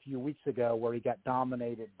Spencer a few weeks ago, where he got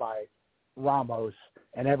dominated by Ramos,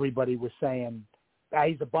 and everybody was saying,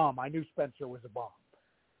 he's a bum. I knew Spencer was a bum.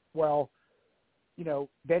 Well,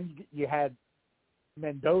 then you had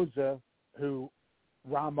Mendoza, who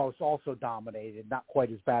Ramos also dominated, not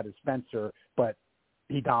quite as bad as Spencer, but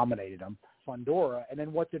he dominated him. Fundora. And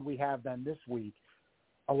then what did we have then this week?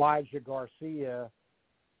 Elijah Garcia,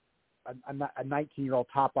 a 19-year-old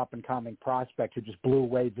top up-and-coming prospect who just blew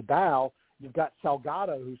away Vidal. You've got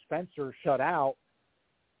Salgado, who Spencer shut out,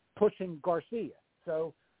 pushing Garcia.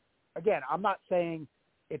 So, again, I'm not saying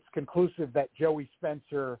it's conclusive that Joey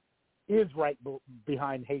Spencer is right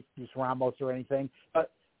behind Jesus Ramos or anything,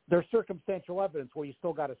 but there's circumstantial evidence where you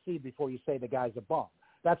still got to see before you say the guy's a bum.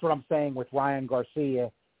 That's what I'm saying with Ryan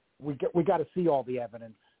Garcia. We got to see all the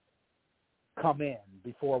evidence come in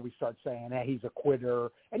before we start saying, hey, he's a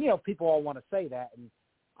quitter. And, people all want to say that, and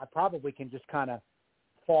I probably can just kind of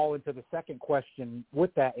fall into the second question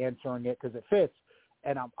with that, answering it, because it fits.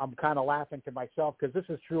 And I'm kind of laughing to myself, because this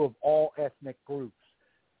is true of all ethnic groups,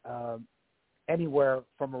 anywhere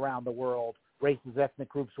from around the world, races, ethnic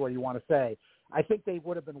groups, where you want to say. I think they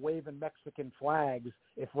would have been waving Mexican flags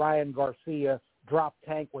if Ryan Garcia dropped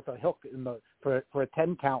Tank with a hook for a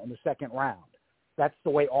 10 count in the second round. That's the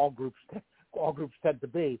way all groups tend to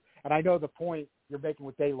be. And I know the point you're making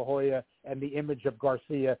with De La Hoya and the image of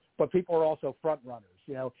Garcia, but people are also front runners.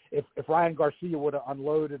 If Ryan Garcia would have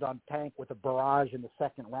unloaded on Tank with a barrage in the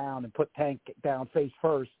second round and put Tank down face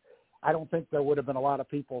first, I don't think there would have been a lot of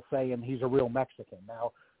people saying he's a real Mexican.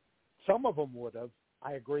 Now, some of them would have.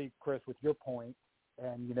 I agree, Chris, with your point,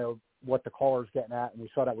 and what the caller's getting at, and we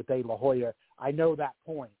saw that with De La Hoya. I know that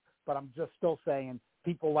point, but I'm just still saying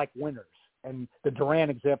people like winners. And the Duran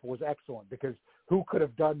example was excellent, because who could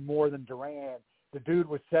have done more than Duran? The dude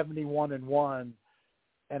was 71-1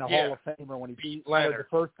 and a Hall of Famer when he beat Leonard the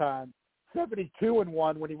first time,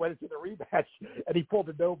 72-1 when he went into the rematch, and he pulled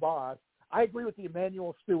a no boss. I agree with the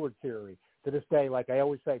Emmanuel Stewart theory to this day. Like I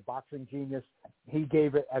always say, boxing genius. He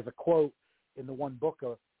gave it as a quote in the one book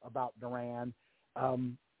about Duran.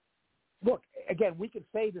 Look, again, we could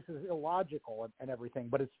say this is illogical and everything,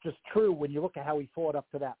 but it's just true when you look at how he fought up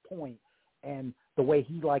to that point and the way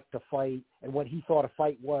he liked to fight and what he thought a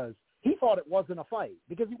fight was. He thought it wasn't a fight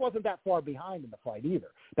because he wasn't that far behind in the fight either.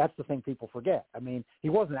 That's the thing people forget. I mean, he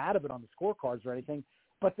wasn't out of it on the scorecards or anything,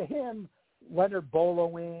 but to him, Leonard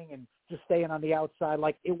boloing and just staying on the outside,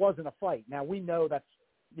 like it wasn't a fight. Now we know that's,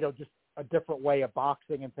 just a different way of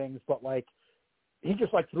boxing and things, but like, he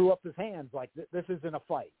just threw up his hands like this isn't a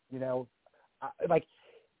fight,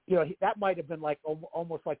 that might have been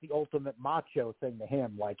almost like the ultimate macho thing to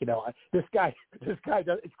him. This guy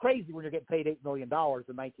does. It's crazy when you're getting paid $8 million in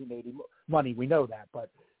 1980 money. We know that,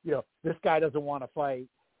 but this guy doesn't want to fight.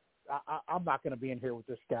 I'm not going to be in here with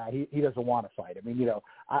this guy. He doesn't want to fight. I mean,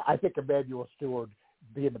 I think Emmanuel Stewart,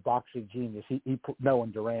 being the boxing genius, he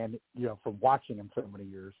knowing Duran, from watching him so many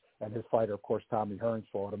years, and his fighter, of course, Tommy Hearns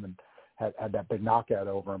fought him and had that big knockout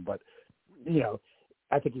over him. But,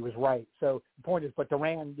 I think he was right. So the point is, but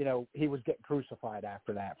Duran, he was getting crucified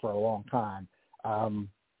after that for a long time. I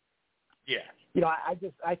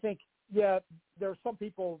think, there are some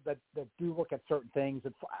people that do look at certain things.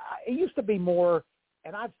 It used to be more,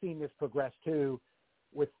 and I've seen this progress too,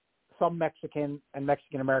 with some Mexican and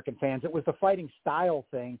Mexican-American fans. It was the fighting style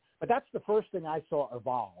thing, but that's the first thing I saw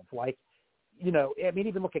evolve.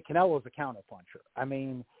 Even look at Canelo as a counterpuncher. I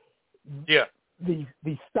mean,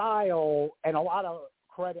 the style and a lot of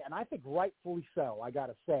credit, and I think rightfully so, I got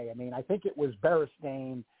to say. I mean, I think it was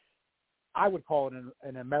Berestein, I would call it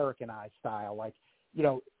an Americanized style.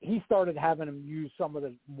 He started having him use some of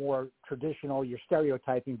the more traditional, you're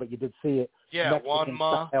stereotyping, but you did see it. Yeah,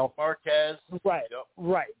 Juanma, Marquez. Right,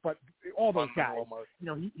 right. But all those guys,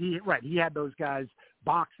 he had those guys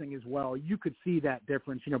boxing as well. You could see that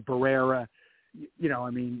difference. Barrera,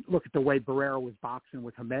 look at the way Barrera was boxing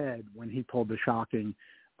with Hamed when he pulled the shocking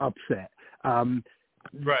upset.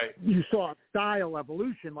 Right. You saw a style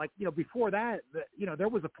evolution. Like, before that, there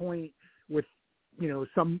was a point with,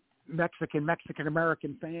 some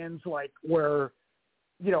Mexican-American fans, like, where,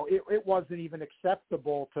 it wasn't even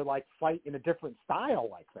acceptable to, like, fight in a different style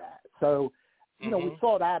like that. So, we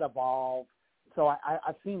saw that evolve. So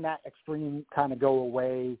I've seen that extreme kind of go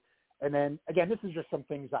away. And then, again, this is just some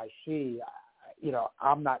things I see.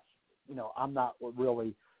 I'm not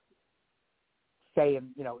really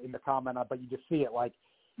saying, in the comment, but you just see it like,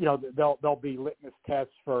 there'll be litmus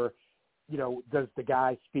tests for, does the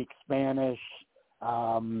guy speak Spanish?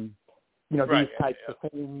 These types of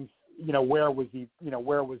things. Where was he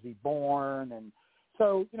born? And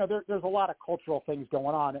so, there's a lot of cultural things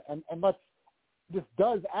going on, and this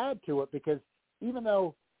does add to it, because even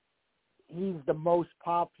though he's the most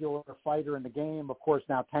popular fighter in the game, of course,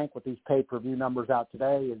 now Tank, with these pay-per-view numbers out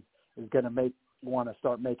today, is going to want to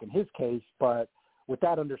start making his case. But with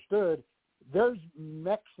that understood, there's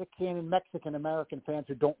Mexican-American fans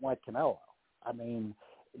who don't like Canelo. I mean,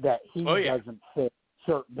 that he doesn't fit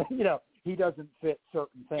certain, he doesn't fit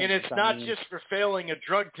certain things. And it's not just for failing a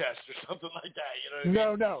drug test or something like that,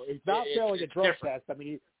 No, it's not failing a drug test. I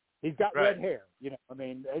mean, he's got red hair,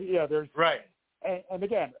 there's right. And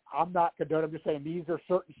again, I'm not condoning. I'm just saying these are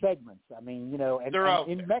certain segments. I mean, and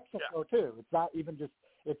in Mexico too. It's not even just.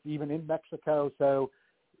 It's even in Mexico. So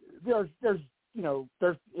there's you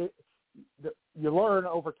learn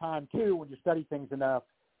over time too when you study things enough.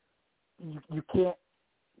 You can't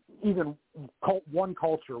even one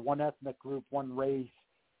culture, one ethnic group, one race.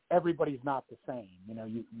 Everybody's not the same.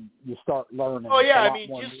 You start learning. Oh yeah, I mean,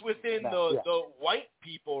 just within the white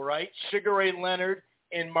people, right? Sugar Ray Leonard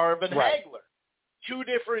and Marvin Hagler. Two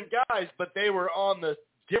different guys, but they were on the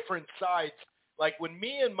different sides. Like when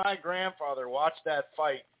me and my grandfather watched that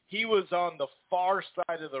fight, he was on the far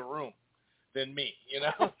side of the room than me,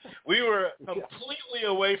 We were completely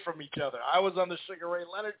away from each other. I was on the Sugar Ray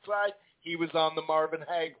Leonard side. He was on the Marvin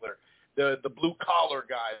Hagler, the blue-collar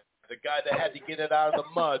guy, the guy that had to get it out of the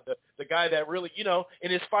mud, the guy that really,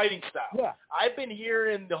 in his fighting style. Yeah. I've been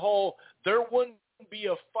hearing the whole, there wouldn't be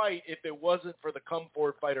a fight if it wasn't for the come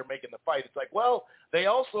forward fighter making the fight. It's like, well, they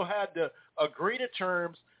also had to agree to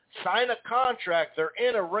terms, sign a contract. They're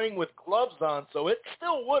in a ring with gloves on, so it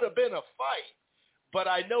still would have been a fight. But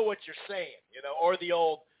I know what you're saying, or the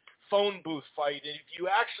old phone booth fight. And if you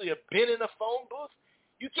actually have been in a phone booth,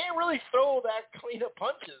 you can't really throw that clean of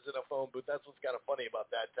punches in a phone booth. That's what's kind of funny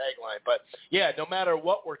about that tagline. But, yeah, no matter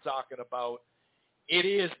what we're talking about, it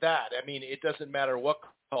is that. I mean, it doesn't matter what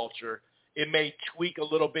culture. It may tweak a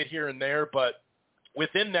little bit here and there, but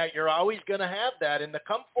within that, you're always going to have that. And the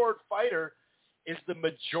come forward fighter is the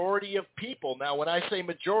majority of people. Now, when I say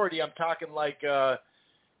majority, I'm talking like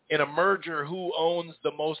in a merger who owns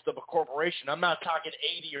the most of a corporation. I'm not talking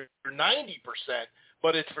 80 or 90%,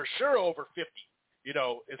 but it's for sure over 50,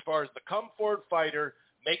 as far as the come forward fighter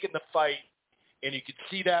making the fight. And you can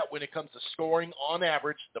see that when it comes to scoring on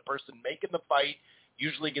average, the person making the fight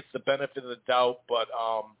usually gets the benefit of the doubt. But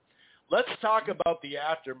let's talk about the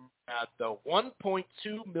aftermath, though.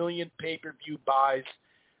 1.2 million pay-per-view buys,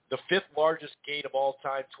 the fifth largest gate of all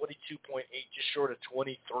time, 22.8, just short of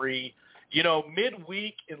 23.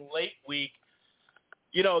 Midweek and late week,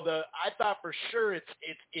 I thought for sure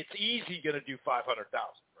it's easy going to do 500,000,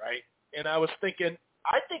 right? And I was thinking,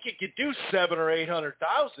 I think it could do 700,000 or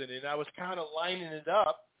 800,000, and I was kind of lining it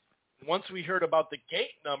up. Once we heard about the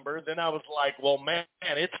gate number, then I was like, well, man,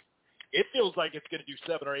 it feels like it's going to do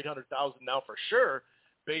 700,000 or 800,000 now for sure,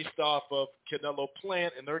 based off of Canelo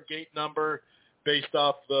Plant and their gate number, based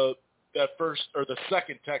off that first or the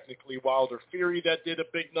second technically Wilder Fury that did a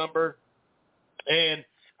big number. And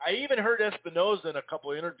I even heard Espinoza in a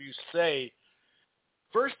couple of interviews say,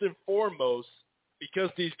 first and foremost, because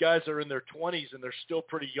these guys are in their 20s and they're still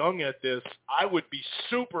pretty young at this, I would be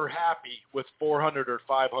super happy with 400 or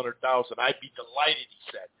 500,000. I'd be delighted, he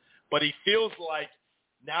said. But he feels like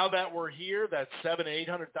now that we're here, that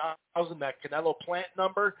 700,000-800,000, that Canelo Plant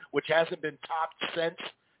number, which hasn't been topped since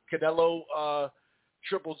Canelo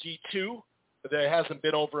Triple G2, there hasn't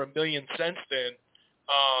been over 1 million since then.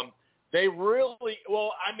 They really,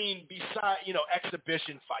 well, I mean, besides,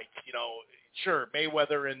 exhibition fights, sure,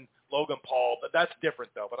 Mayweather and Logan Paul, but that's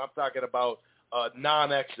different though. But I'm talking about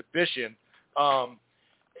non-exhibition. Once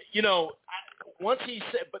he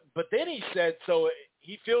said, but then he said, so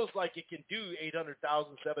he feels like it can do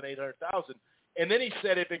 800,000, 800,000. And then he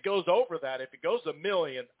said, if it goes over that, if it goes 1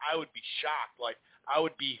 million, I would be shocked. Like I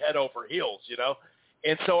would be head over heels,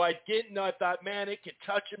 And so I thought, man, it could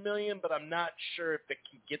touch 1 million, but I'm not sure if it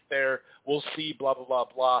can get there. We'll see, blah, blah, blah,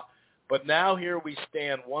 blah. But now here we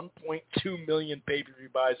stand, 1.2 million pay-per-view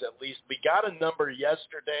buys at least. We got a number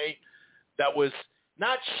yesterday that was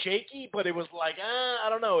not shaky, but it was like, I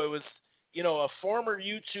don't know. It was, a former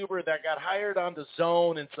YouTuber that got hired on the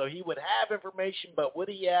Zone, and so he would have information, but would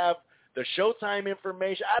he have the Showtime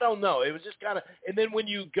information? I don't know. It was just kind of – and then when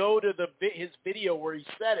you go to his video where he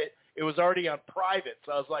said it, it was already on private.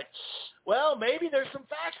 So I was like, well, maybe there's some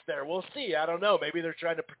facts there. We'll see. I don't know. Maybe they're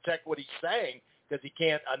trying to protect what he's saying because he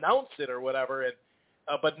can't announce it or whatever. And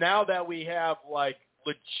but now that we have, like,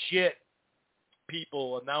 legit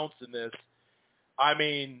people announcing this, I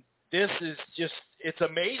mean, this is just – it's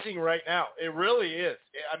amazing right now. It really is.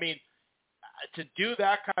 I mean, to do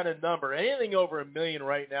that kind of number, anything over $1 million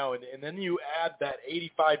right now, and then you add that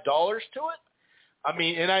 $85 to it, I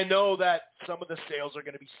mean, and I know that some of the sales are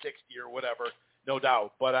going to be 60 or whatever, no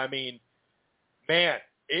doubt. But, I mean, man,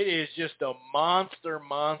 it is just a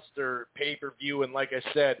monster pay-per-view. And like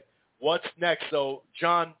I said, what's next? So,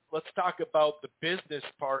 John, let's talk about the business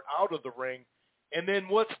part out of the ring. And then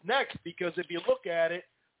what's next? Because if you look at it,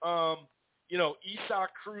 Isak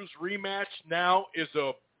Cruz rematch now is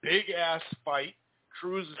a big-ass fight.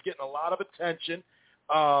 Cruz is getting a lot of attention.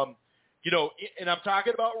 And I'm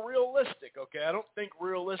talking about realistic, okay? I don't think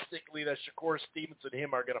realistically that Shakur Stevens and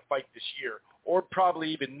him are going to fight this year or probably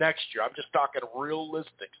even next year. I'm just talking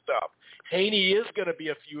realistic stuff. Haney is going to be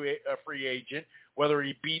a free agent, whether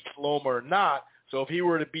he beats Loma or not. So if he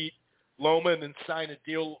were to beat Loma and then sign a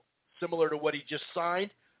deal similar to what he just signed,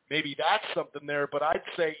 maybe that's something there. But I'd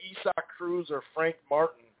say Isak Cruz or Frank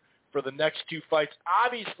Martin for the next two fights.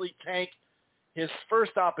 Obviously, Tank, his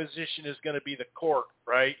first opposition is going to be the court,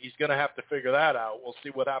 right? He's going to have to figure that out. We'll see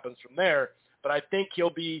what happens from there. But I think he'll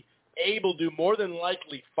be able to more than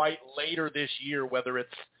likely fight later this year, whether it's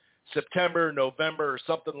September, November, or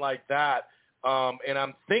something like that. And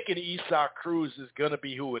I'm thinking Isak Cruz is going to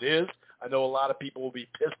be who it is. I know a lot of people will be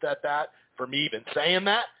pissed at that for me even saying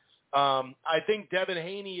that. I think Devin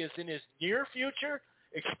Haney is in his near future,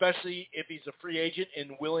 especially if he's a free agent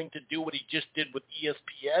and willing to do what he just did with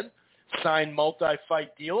ESPN, sign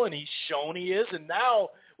multi-fight deal, and he's shown he is. And now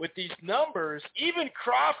with these numbers, even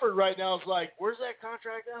Crawford right now is like, where's that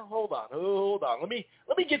contract now? Hold on. Let me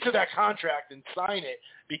get to that contract and sign it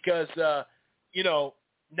because,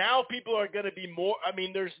 now people are going to be more – I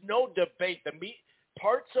mean, there's no debate.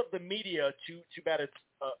 Parts of the media, too bad it's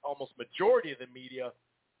almost majority of the media,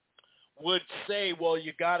 would say, well,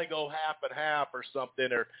 you got to go half and half or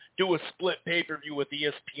something or do a split pay-per-view with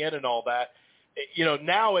ESPN and all that.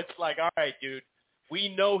 Now it's like, all right, dude,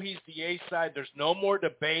 we know he's the A side. There's no more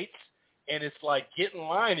debates, and it's like, get in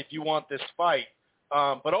line if you want this fight.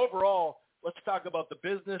 But overall, let's talk about the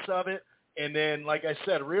business of it. And then, like I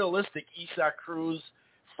said, realistic, Isak Cruz,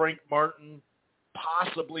 Frank Martin,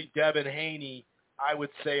 possibly Devin Haney, I would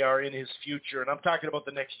say are in his future. And I'm talking about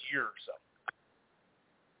the next year or so.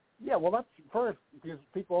 Yeah, well, that's first because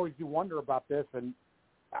people always do wonder about this, and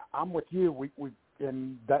I'm with you.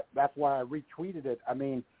 And that's why I retweeted it. I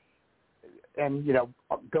mean, and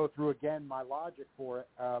I'll go through again my logic for it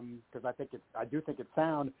because I do think it's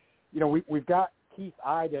sound. We've got Keith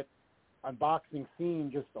Idett on Boxing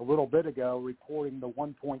Scene just a little bit ago reporting the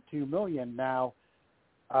 1.2 million. Now,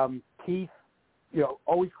 Keith,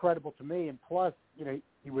 always credible to me, and plus,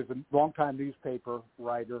 he was a longtime newspaper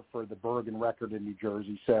writer for the Bergen Record in New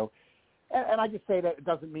Jersey. So, and I just say that it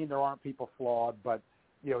doesn't mean there aren't people flawed, but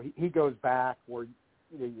he goes back where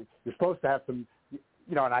you're supposed to have some,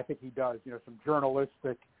 and I think he does, some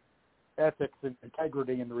journalistic ethics and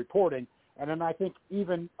integrity in the reporting. And then I think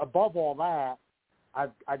even above all that,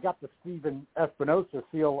 I got the Stephen Espinosa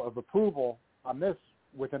seal of approval on this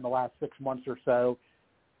within the last 6 months or so.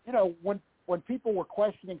 When people were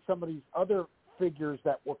questioning some of these other figures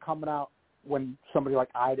that were coming out when somebody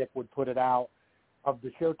like Idett would put it out of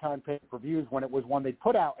the Showtime pay-per-views when it was one they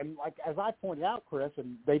put out. And like, as I pointed out, Chris,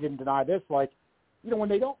 and they didn't deny this, like, when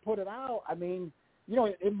they don't put it out, I mean,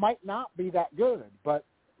 it might not be that good. But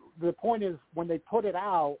the point is when they put it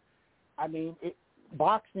out, I mean,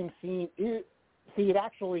 Boxing Scene, it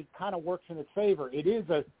actually kind of works in its favor. It is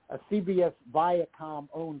a CBS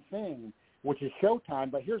Viacom-owned thing, which is Showtime,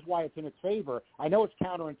 but here's why it's in its favor. I know it's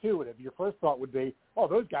counterintuitive. Your first thought would be, oh,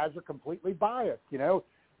 those guys are completely biased,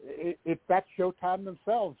 If that's Showtime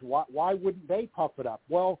themselves, why wouldn't they puff it up?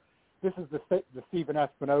 Well, this is the Stephen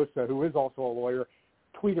Espinosa, who is also a lawyer,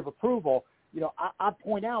 tweet of approval. I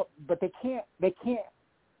point out, but they can't,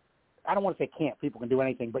 I don't want to say can't, people can do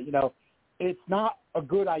anything, but, it's not a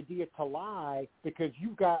good idea to lie because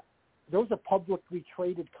those are publicly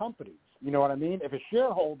traded companies. You know what I mean? If a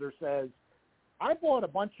shareholder says, I bought a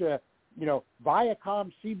bunch of,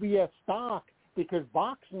 Viacom CBS stock because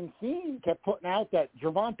Boxing Scene kept putting out that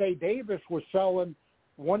Gervonta Davis was selling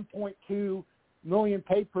 1.2 million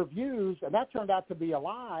pay-per-views, and that turned out to be a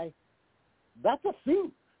lie. That's a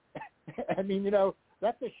suit. I mean,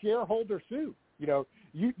 that's a shareholder suit. You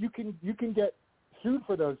can get sued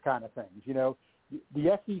for those kind of things.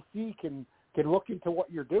 The SEC can look into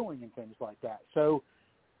what you're doing and things like that. So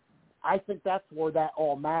I think that's where that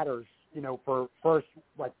all matters. For first,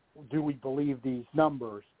 like, do we believe these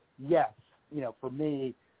numbers? Yes. For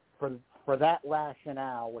me, for that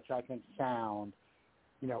rationale, which I think sound,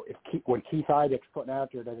 when Keith Idek's putting out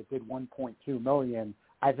there that it did 1.2 million,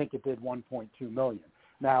 I think it did 1.2 million.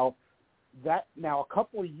 Now a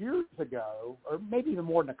couple of years ago, or maybe even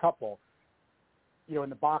more than a couple, in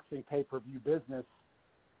the boxing pay-per-view business,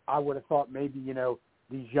 I would have thought maybe,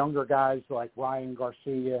 these younger guys like Ryan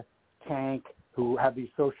Garcia, Tank, who have these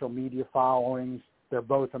social media followings, they're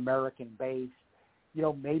both American-based,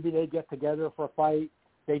 maybe they get together for a fight,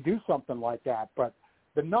 they do something like that. But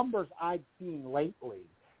the numbers I've seen lately,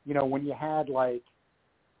 when you had like,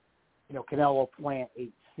 Canelo Plant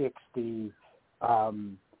 860,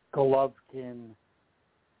 Golovkin,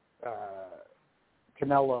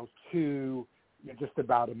 Canelo 2, just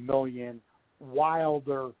about 1 million,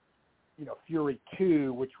 Wilder, Fury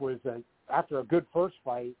 2, which was after a good first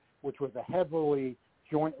fight, which was a heavily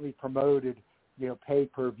jointly promoted,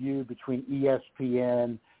 pay-per-view between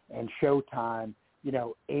ESPN and Showtime,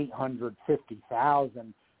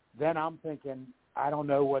 850,000. Then I'm thinking, I don't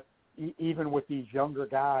know what, even with these younger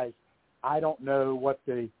guys, I don't know what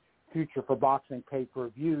the future for boxing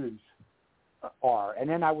pay-per-views are. And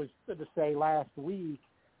then I was going to say last week,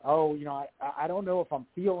 I don't know if I'm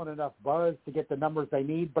feeling enough buzz to get the numbers they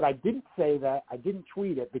need, but I didn't say that. I didn't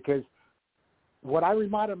tweet it because what I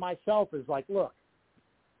reminded myself is like, look,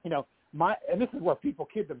 and this is where people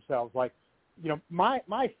kid themselves, like, my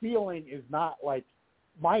feeling is not like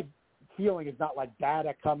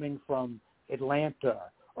data coming from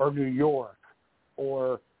Atlanta or New York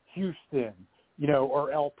or Houston,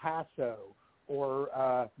 or El Paso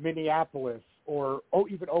or Minneapolis or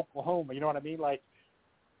even Oklahoma. You know what I mean? Like,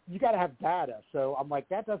 you got to have data. So I'm like,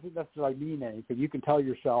 that doesn't necessarily mean anything. You can tell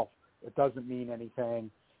yourself it doesn't mean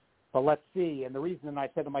anything, but let's see. And the reason I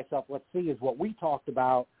said to myself, let's see, is what we talked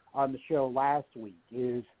about on the show last week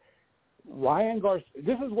is Ryan Garcia.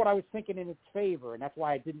 This is what I was thinking in its favor, and that's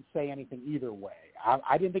why I didn't say anything either way.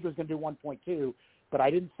 I didn't think it was going to do 1.2, but I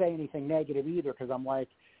didn't say anything negative either because I'm like,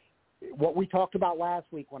 what we talked about last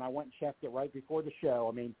week when I went and checked it right before the show,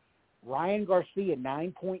 I mean, Ryan Garcia,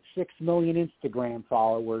 9.6 million Instagram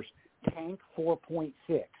followers, Tank 4.6.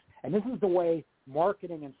 And this is the way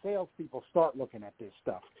marketing and salespeople start looking at this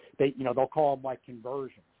stuff. They'll call them like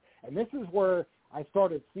conversions. And this is where I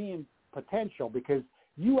started seeing potential because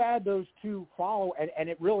you add those two and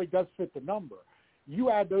it really does fit the number. You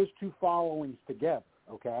add those two followings together,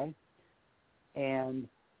 okay? And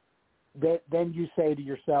then you say to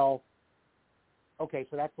yourself, okay,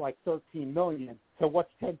 so that's like 13 million. So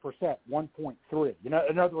what's 10%? 1.3.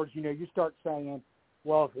 In other words, you start saying,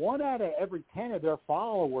 well, if 1 out of every 10 of their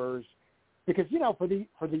followers, because for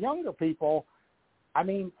the younger people, I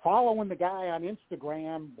mean, following the guy on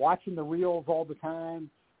Instagram, watching the reels all the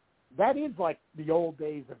time, that is like the old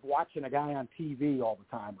days of watching a guy on TV all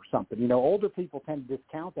the time or something. Older people tend to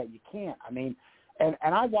discount that. You can't. I mean, and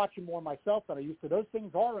I watch them more myself than I used to. Those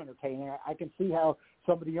things are entertaining. I can see how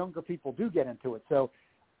some of the younger people do get into it. So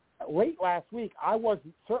late last week, I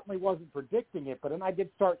certainly wasn't predicting it, but then I did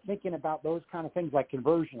start thinking about those kind of things like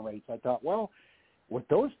conversion rates. I thought, well, with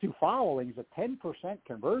those two followings, a 10%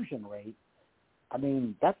 conversion rate, I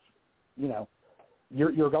mean, that's,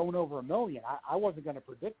 you're going over 1 million. I wasn't going to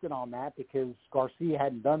predict it on that because Garcia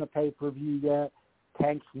hadn't done a pay-per-view yet.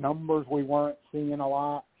 Tank's numbers we weren't seeing a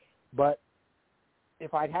lot. But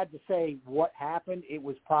if I'd had to say what happened, it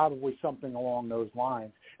was probably something along those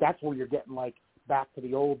lines. That's where you're getting like back to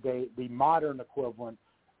the old day, the modern equivalent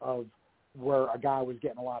of where a guy was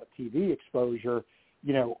getting a lot of TV exposure,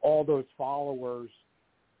 all those followers.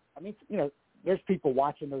 I mean, there's people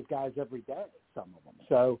watching those guys every day, some of them.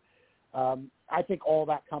 So I think all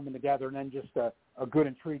that coming together and then just a good,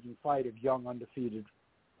 intriguing fight of young, undefeated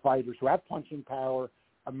fighters who have punching power,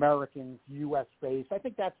 Americans, U.S.-based. I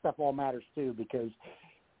think that stuff all matters too because,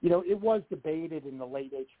 it was debated in the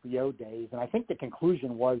late HBO days, and I think the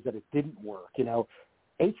conclusion was that it didn't work.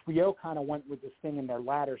 HBO kind of went with this thing in their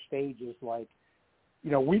latter stages like,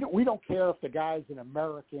 we don't care if the guy's an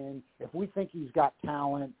American. If we think he's got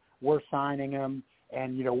talent, we're signing him,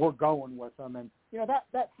 and, we're going with him. And,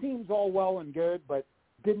 that seems all well and good, but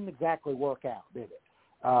didn't exactly work out, did it?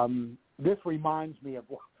 This reminds me of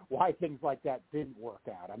why things like that didn't work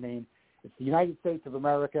out. I mean, It's the United States of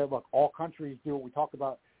America. Look, all countries do it. We talk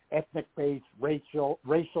about ethnic-based, racial.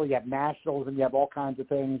 You have nationalism. You have all kinds of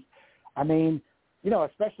things. I mean,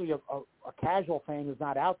 especially a casual fan who's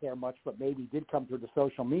not out there much, but maybe did come through the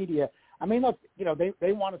social media. I mean, look,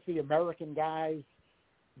 they want to see American guys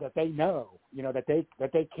that they know,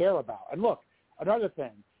 that they care about. And look, another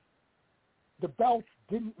thing, the belts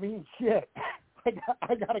didn't mean shit.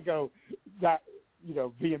 I got to go that,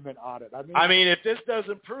 vehement on it. I mean, if this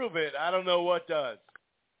doesn't prove it, I don't know what does.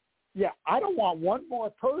 Yeah, I don't want one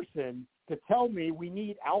more person to tell me we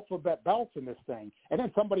need alphabet belts in this thing. And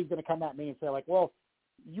then somebody's going to come at me and say, like, well,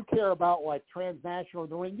 you care about, like, transnational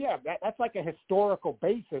in the ring. Yeah, that's like a historical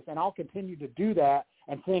basis, and I'll continue to do that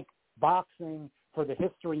and think boxing for the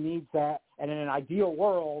history needs that. And in an ideal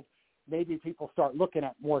world, maybe people start looking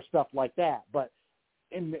at more stuff like that. But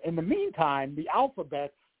in the meantime, the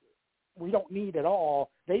alphabets, we don't need at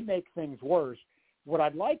all. They make things worse. What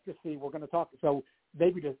I'd like to see, we're going to talk, so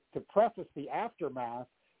maybe to preface the aftermath,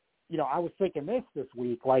 I was thinking this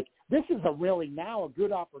week, like, this is now a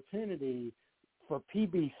good opportunity for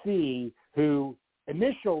PBC, who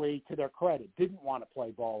initially, to their credit, didn't want to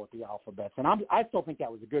play ball with the alphabets. And I still think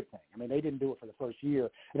that was a good thing. I mean, they didn't do it for the first year.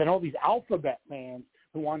 And then all these alphabet fans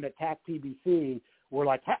who wanted to attack PBC were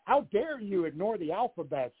like, how dare you ignore the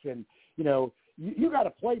alphabets? And, you got to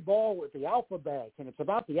play ball with the alphabets, and it's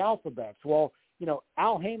about the alphabets. Well,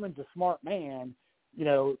 Al Heyman's a smart man.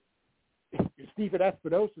 Stephen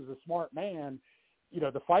Espinosa's a smart man.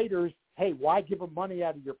 The fighters, hey, why give them money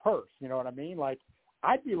out of your purse? You know what I mean? Like,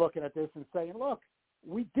 I'd be looking at this and saying, look,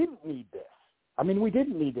 we didn't need this. I mean, we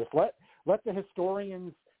didn't need this. Let the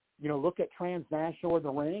historians, look at transnational in the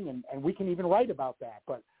ring, and we can even write about that.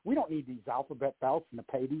 But we don't need these alphabet belts and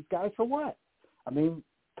to pay these guys for what? I mean,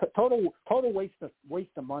 total waste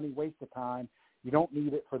of money, waste of time. You don't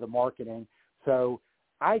need it for the marketing. So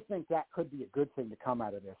I think that could be a good thing to come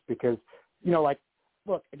out of this because,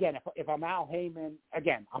 look, again, if I'm Al Heyman,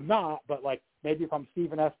 again, I'm not, but, like, maybe if I'm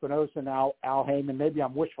Stephen Espinosa and Al Heyman, maybe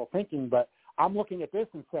I'm wishful thinking, but I'm looking at this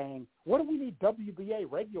and saying, what do we need WBA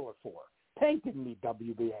regular for? Tank didn't need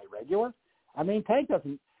WBA regular. I mean, Tank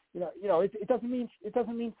doesn't, it doesn't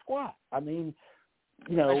mean squat. I mean,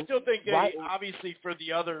 I still think obviously for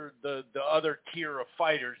the other tier of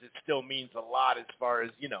fighters, it still means a lot as far as,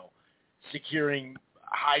 securing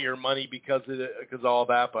higher money because of all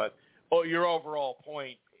that. But your overall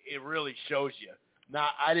point, it really shows you. Now,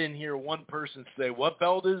 I didn't hear one person say what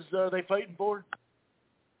belt are they fighting for?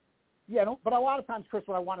 Yeah, but a lot of times, Chris,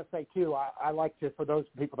 what I want to say too, I like to, for those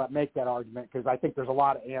people that make that argument, because I think there's a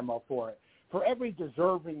lot of ammo for it. For every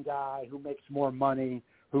deserving guy who makes more money,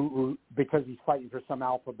 who because he's fighting for some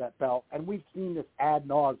alphabet belt, and we've seen this ad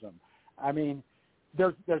nauseum. I mean,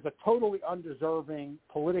 there's a totally undeserving,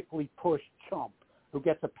 politically pushed chump who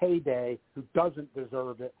gets a payday who doesn't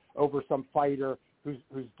deserve it over some fighter who's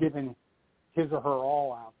given his or her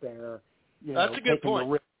all out there. That's a good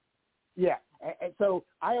point. Yeah, and so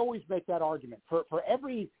I always make that argument. For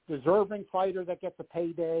every deserving fighter that gets a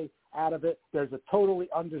payday out of it, there's a totally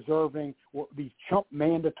undeserving, these chump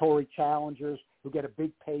mandatory challengers who get a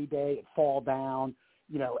big payday and fall down.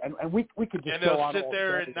 And we could just go on. And they'll sit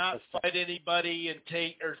there and not fight anybody and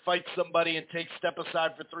fight somebody and take step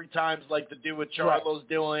aside for 3 times like the dude with Charlo's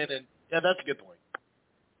doing. And yeah, that's a good point.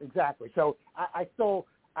 Exactly. So I don't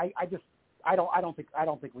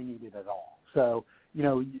think we need it at all. So,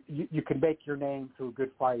 you can make your name through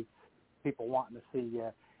good fights, people wanting to see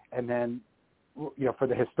you, and then, for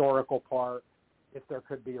the historical part, if there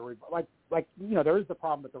could be there is the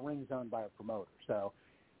problem that the ring's owned by a promoter. So,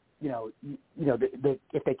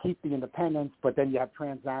 if they keep the independence, but then you have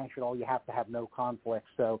transnational, you have to have no conflict.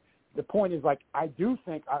 So the point is, I do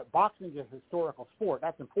think boxing is a historical sport.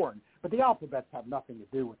 That's important. But the alphabets have nothing to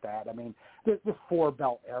do with that. I mean, this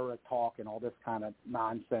 4-belt era talk and all this kind of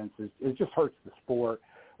nonsense it just hurts the sport.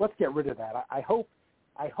 Let's get rid of that. I hope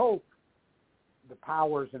the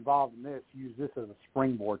powers involved in this use this as a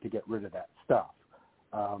springboard to get rid of that stuff.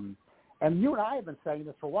 And you and I have been saying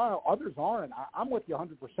this for a while. Others aren't. I'm with you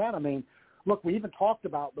 100%. I mean, look, we even talked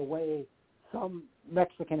about the way some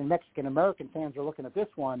Mexican and Mexican-American fans are looking at this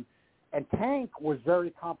one. And Tank was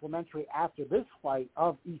very complimentary after this fight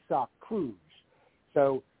of Isaac Cruz.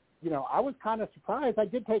 So, I was kind of surprised. I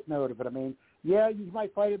did take note of it. I mean, yeah, you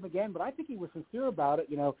might fight him again, but I think he was sincere about it.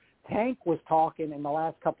 Tank was talking in the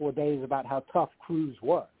last couple of days about how tough Cruz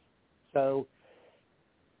was. So,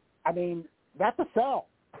 I mean, that's a sell.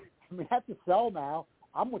 I mean, that's a sell now.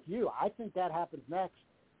 I'm with you. I think that happens next.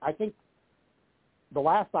 I think the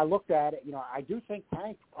last I looked at it, I do think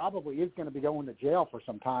Tank probably is going to be going to jail for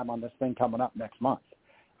some time on this thing coming up next month.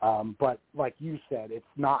 But like you said, it's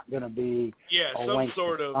not going to be some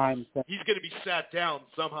sort of time thing. He's going to be sat down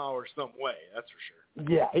somehow or some way. That's for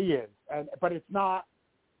sure. Yeah, he is. But it's not.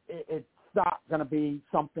 It's not going to be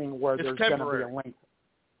something where there's going to be a length.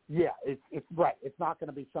 Yeah, it's right. It's not going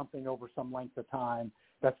to be something over some length of time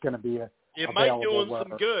that's going to be a. It might do him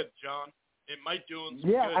some good, John. It might do him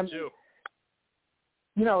some good too.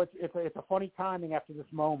 You know, it's a funny timing after this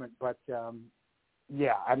moment, but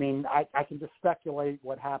yeah, I mean, I can just speculate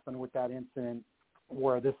what happened with that incident,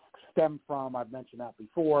 where this stemmed from. I've mentioned that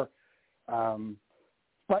before,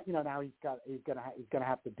 but you know, now he's gonna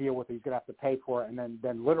have to deal with it. He's gonna have to pay for it, and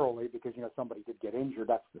then literally, because you know somebody did get injured.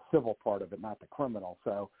 That's the civil part of it, not the criminal.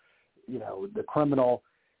 So, you know, the criminal,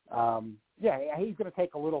 yeah, he's gonna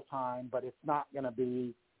take a little time, but it's not gonna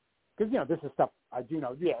be, because you know this is stuff I do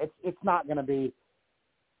know. Yeah, it's not gonna be.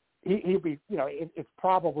 He'll be, you know, it's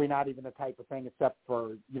probably not even the type of thing, except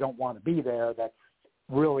for you don't want to be there, that's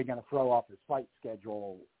really going to throw off his fight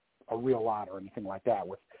schedule a real lot or anything like that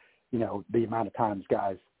with, you know, the amount of times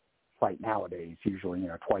guys fight nowadays, usually, you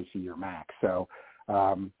know, twice a year max. So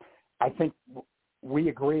I think we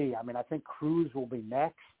agree. I mean, I think Cruz will be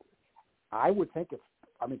next. I would think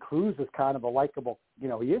Cruz is kind of a likable, you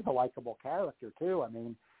know, he is a likable character too. I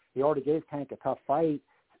mean, he already gave Tank a tough fight.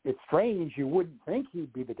 It's strange. You wouldn't think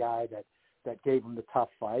he'd be the guy that gave him the tough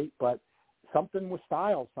fight, but something with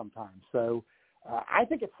style sometimes. So I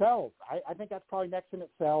think it sells. I think that's probably next in it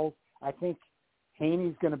sells. I think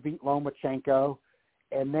Haney's going to beat Lomachenko.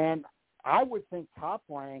 And then I would think Top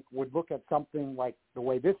Rank would look at something like the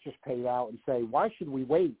way this just paid out and say, why should we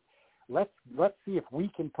wait? Let's see if we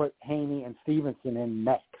can put Haney and Stevenson in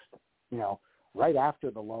next, you know, right after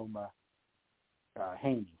the Loma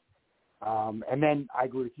Haney. And then I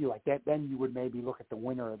agree with you, like that. Then you would maybe look at the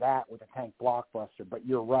winner of that with a Tank blockbuster. But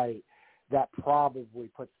you're right, that probably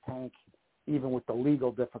puts Tank, even with the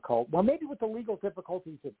legal difficulty. Well, maybe with the legal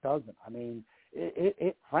difficulties, it doesn't. I mean,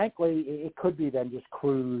 it frankly, it could be then just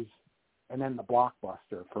Cruz, and then the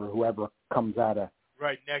blockbuster for whoever comes out of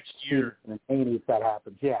next year. And Haney, if that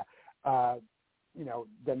happens, yeah. You know,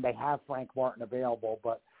 then they have Frank Martin available,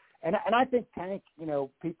 but. And I think Tank, you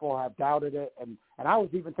know, people have doubted it, and I was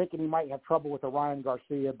even thinking he might have trouble with the Ryan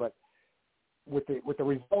Garcia, but with the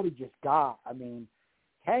result he just got, I mean,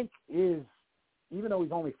 Tank is, even though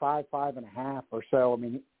he's only 5'5.5" or so, I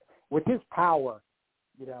mean, with his power,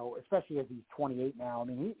 you know, especially as he's 28 now, I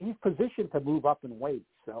mean, he's positioned to move up in weight.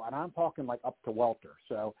 So, and I'm talking like up to welter.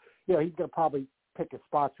 So, you know, he's going to probably pick his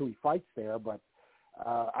spots who he fights there, but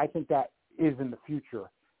I think that is in the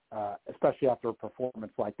future. Especially after a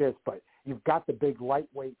performance like this, but you've got the big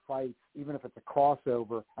lightweight fights, even if it's a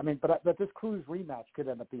crossover. I mean, but this Cruz rematch could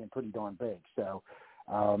end up being pretty darn big. So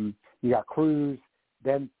you got Cruz,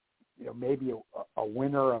 then you know maybe a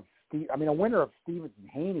winner of a winner of Stevens and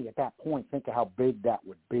Haney at that point. Think of how big that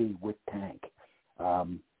would be with Tank.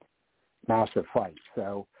 Massive fight.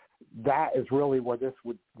 So that is really where this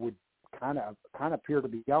would kind of appear to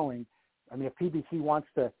be going. I mean, if PBC wants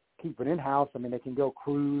to keep it in-house, I mean, they can go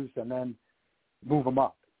Cruz and then move him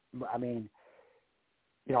up. I mean,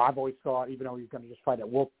 you know, I've always thought, even though he's going to just fight at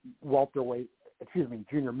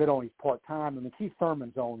junior middle, and he's part-time. I mean, Keith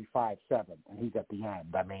Thurman's only 5'7", and he's at the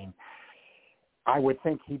end. I mean, I would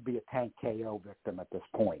think he'd be a Tank KO victim at this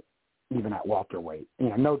point, even at welterweight. You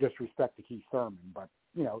know, no disrespect to Keith Thurman, but,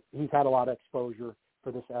 you know, he's had a lot of exposure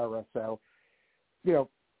for this era. So, you know,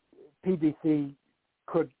 PBC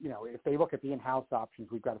could, you know, if they look at the in-house options,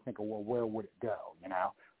 we've got to think of, well, where would it go, you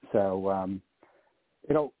know? So,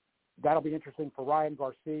 that'll be interesting for Ryan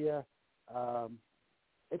Garcia.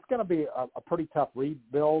 It's going to be a pretty tough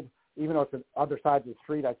rebuild, even though it's on other sides of the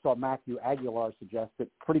street. I saw Matthew Aguilar suggest it.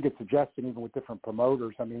 Pretty good suggestion, even with different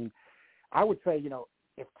promoters. I mean, I would say, you know,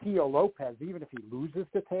 if Tio Lopez, even if he loses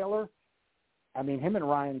to Taylor, I mean, him and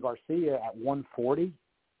Ryan Garcia at 140,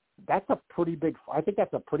 that's a pretty big – I think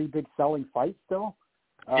that's a pretty big selling fight still.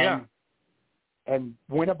 Yeah. And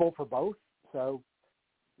winnable for both. So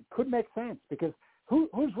it could make sense because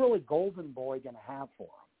who's really Golden Boy going to have for him?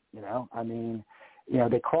 You know, I mean, you know,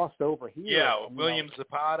 they crossed over here. Yeah, William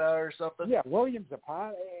Zapata or something. Yeah, William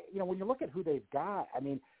Zapata. You know, when you look at who they've got, I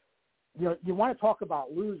mean, you know, you want to talk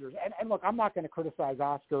about losers. And look, I'm not going to criticize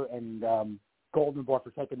Oscar and Golden Boy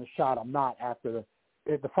for taking the shot. I'm not after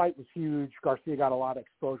the fight was huge. Garcia got a lot of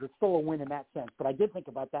exposure. It's still a win in that sense. But I did think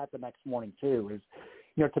about that the next morning, too, is,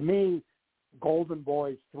 you know, to me, Golden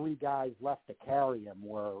Boy's three guys left to carry him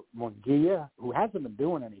were Munguia, who hasn't been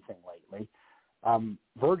doing anything lately,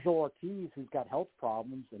 Virgil Ortiz, who's got health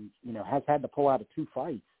problems and, you know, has had to pull out of 2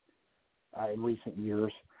 fights in recent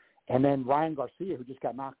years, and then Ryan Garcia, who just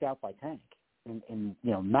got knocked out by Tank. in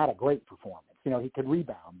not a great performance. He could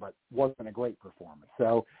rebound, but wasn't a great performance.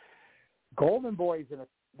 So Golden Boys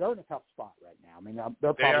they're in a tough spot right now. I mean,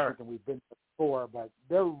 they're probably thinking we've been before, but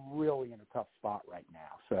they're really in a tough spot right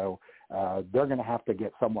now. So they're going to have to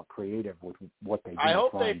get somewhat creative with what they do. I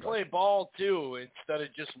hope they play ball too, instead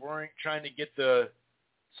of just trying to get the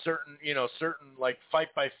certain like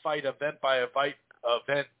fight by fight, event by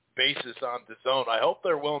event basis on the zone. I hope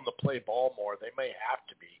they're willing to play ball more. They may have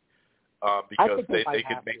to be because they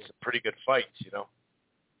could make some pretty good fights.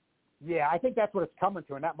 Yeah, I think that's what it's coming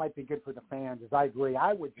to, and that might be good for the fans. As I agree,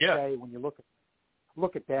 I would say when you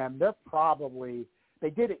look at them, they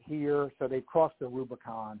did it here, so they've crossed the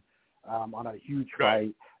Rubicon on a huge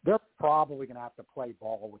fight. They're probably going to have to play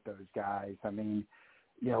ball with those guys. I mean,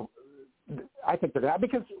 I think they're going to,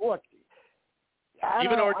 because look,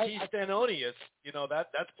 even Ortiz Stanonius,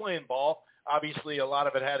 that's playing ball. Obviously, a lot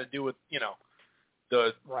of it had to do with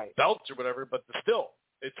the belts or whatever, but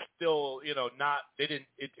it's still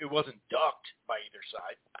it wasn't ducked by either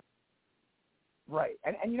side. Right,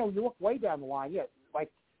 and you look way down the line. Yeah,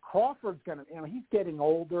 like Crawford's gonna, he's getting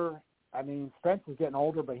older. I mean, Spence is getting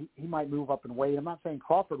older, but he might move up in weight. I'm not saying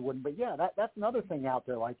Crawford wouldn't, but yeah, that's another thing out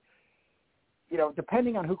there. Like,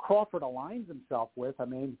 depending on who Crawford aligns himself with, I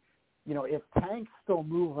mean, if Tank's still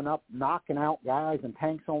moving up, knocking out guys, and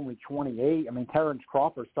Tank's only 28. I mean, Terrence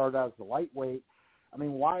Crawford started out as the lightweight. I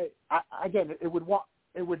mean, why? Again, it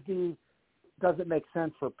would be, doesn't make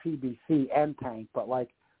sense for PBC and Tank, but like,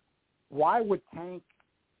 why would Tank,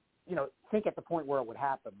 think at the point where it would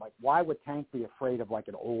happen, like, why would Tank be afraid of like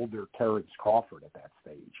an older Terrence Crawford at that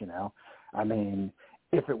stage? I mean,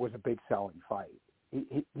 if it was a big selling fight,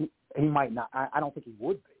 he might not. I don't think he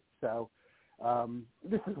would be. So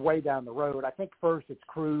this is way down the road. I think first it's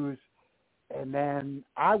Cruz, and then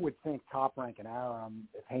I would think Top Rank and Arum,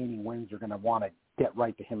 if Haney wins, are going to want to get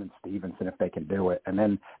right to him and Stevenson if they can do it, and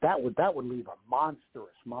then that would leave a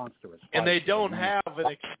monstrous fight. And they don't have an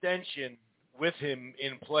extension with him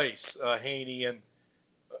in place, Haney, and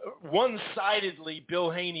one-sidedly,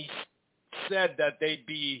 Bill Haney said that they'd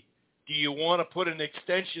be, do you want to put an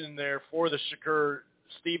extension in there for the Shakur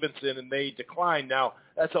Stevenson, and they declined. Now,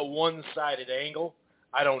 that's a one-sided angle.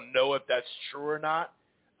 I don't know if that's true or not,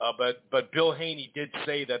 but Bill Haney did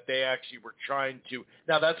say that they actually were trying to.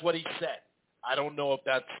 Now, that's what he said. I don't know if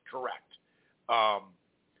that's correct.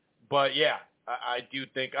 But, yeah, I do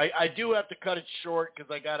think. I do have to cut it short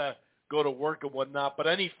because I got to go to work and whatnot. But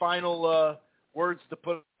any final words to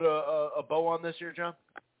put a bow on this here, John?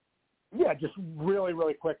 Yeah, just really,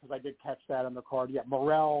 really quick because I did catch that on the card. Yeah,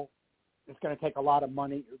 Morrell, it's going to take a lot of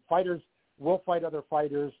money. Fighters will fight other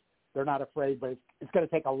fighters. They're not afraid, but it's going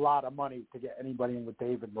to take a lot of money to get anybody in with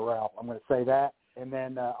David Morrell. I'm going to say that. And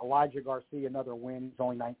then Elijah Garcia, another win. He's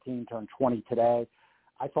only 19, turned 20 today.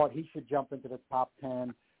 I thought he should jump into the top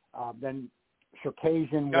 10. Then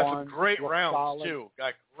Shirkazian won. Got some great rounds, solid. too.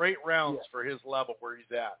 Got great rounds for his level where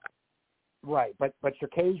he's at. Right, but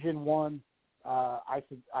Shirkazian won. I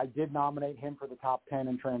did nominate him for the top 10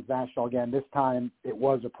 in transnational. Again, this time it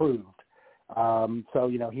was approved.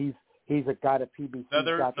 So, he's a guy at PBC.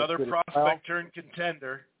 Another prospect turned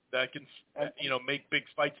contender that can, make big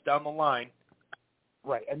fights down the line.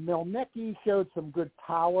 Right, and Milnicki showed some good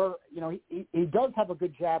power. He does have a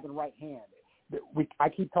good jab and right hand. I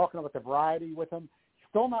keep talking about the variety with him.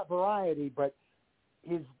 Still not variety, but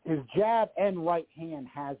his jab and right hand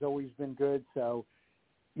has always been good. So,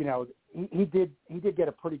 he did get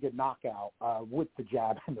a pretty good knockout with the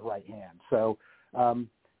jab and the right hand. So,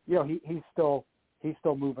 he's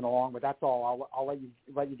still moving along. But that's all. I'll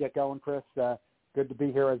let you get going, Chris. Good to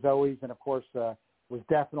be here as always, and of course, was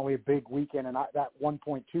definitely a big weekend. And that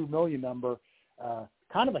 1.2 million number,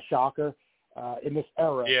 kind of a shocker in this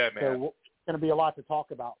era. Yeah, man. So it's going to be a lot to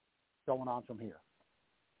talk about going on from here.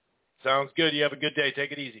 Sounds good. You have a good day.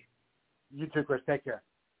 Take it easy. You too, Chris. Take care.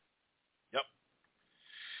 Yep.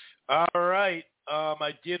 All right.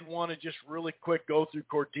 I did want to just really quick go through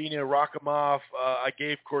Cordinia Rakhimov. I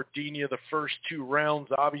gave Cordinia the first 2 rounds.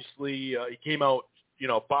 Obviously, he came out,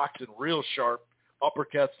 boxing real sharp.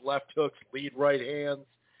 Uppercuts, left hooks, lead right hands.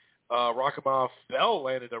 Rakhimov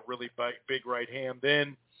landed a really big right hand.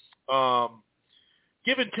 Then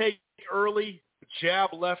give and take early,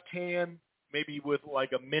 jab left hand, maybe with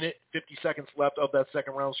like a minute, 50 seconds left of that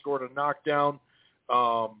second round, scored a knockdown.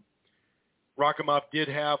 Rakhimov did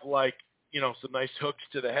have some nice hooks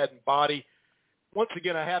to the head and body. Once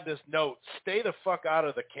again, I have this note: stay the fuck out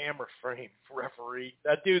of the camera frame, referee.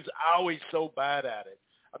 That dude's always so bad at it.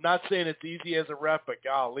 I'm not saying it's easy as a ref, but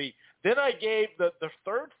golly. Then I gave the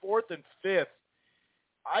 3rd, 4th, and 5th.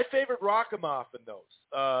 I favored Rakhimov in those.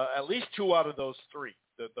 At least 2 out of those 3.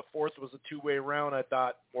 The fourth was a two-way round. I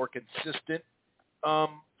thought more consistent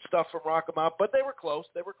stuff from Rakhimov, but they were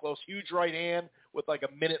close. Huge right hand with like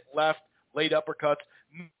a minute left, late uppercuts.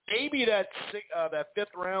 Maybe that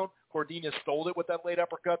fifth round, Cordelia stole it with that late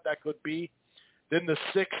uppercut. That could be. Then the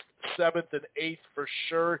sixth, seventh, and eighth for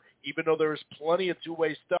sure, even though there was plenty of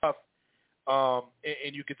two-way stuff.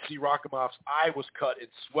 And you could see Rakhimov's eye was cut and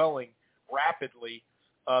swelling rapidly.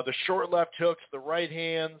 The short left hooks, the right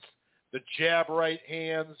hands, the jab right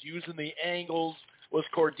hands, using the angles was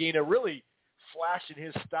Cordelia really flashing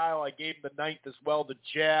his style. I gave him the ninth as well, the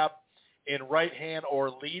jab and right hand or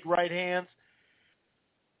lead right hands.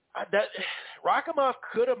 That Rakhimov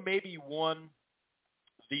could have maybe won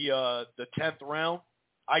the 10th round.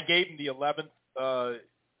 I gave him the 11th.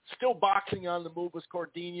 Still boxing on the move was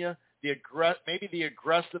Cordelia. Maybe the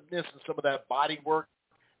aggressiveness and some of that body work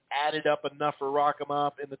added up enough for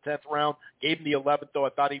Rakhimov in the 10th round. Gave him the 11th, though. I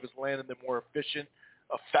thought he was landing the more efficient,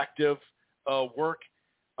 effective work.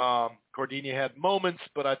 Cordelia had moments,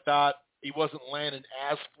 but I thought he wasn't landing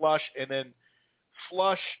as flush. And then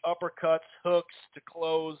flush uppercuts, hooks to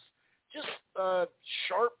close, just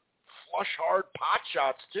sharp, flush hard pot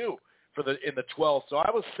shots too in the 12th. So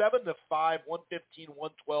I was 7-5, 115,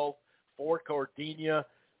 112 for Cordelia,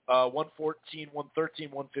 114, 113,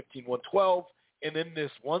 115, 112, and then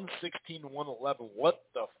this 116, 111. What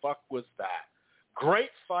the fuck was that? Great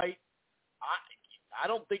fight. I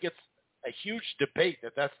don't think it's a huge debate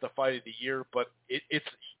that that's the fight of the year, but it's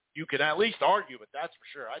you can at least argue it, that's for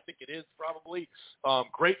sure. I think it is probably.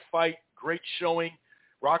 Great fight, great showing.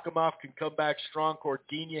 Rakhimov can come back strong.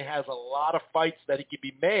 Cordelia has a lot of fights that he could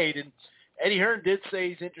be made, and Eddie Hearn did say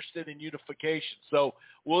he's interested in unification. So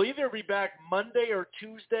we'll either be back Monday or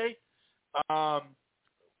Tuesday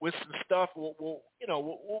with some stuff. We'll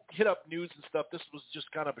hit up news and stuff. This was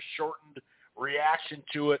just kind of a shortened reaction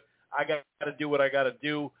to it. I got to do what I got to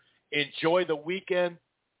do. Enjoy the weekend,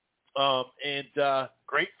 and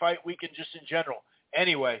great fight weekend just in general.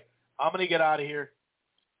 Anyway, I'm going to get out of here.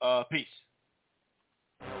 Peace.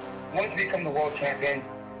 Once you become the world champion,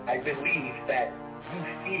 I believe that you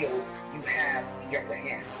feel you have the upper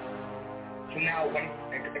hand. So now,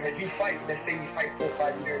 as you fight, let's say you fight 4 or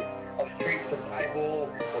 5 years of straight survival,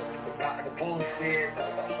 the bullshit,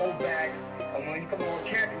 the holdback, and when you become the world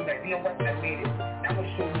champion, you're like, you know what, I made it. I'm going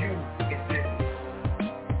to show you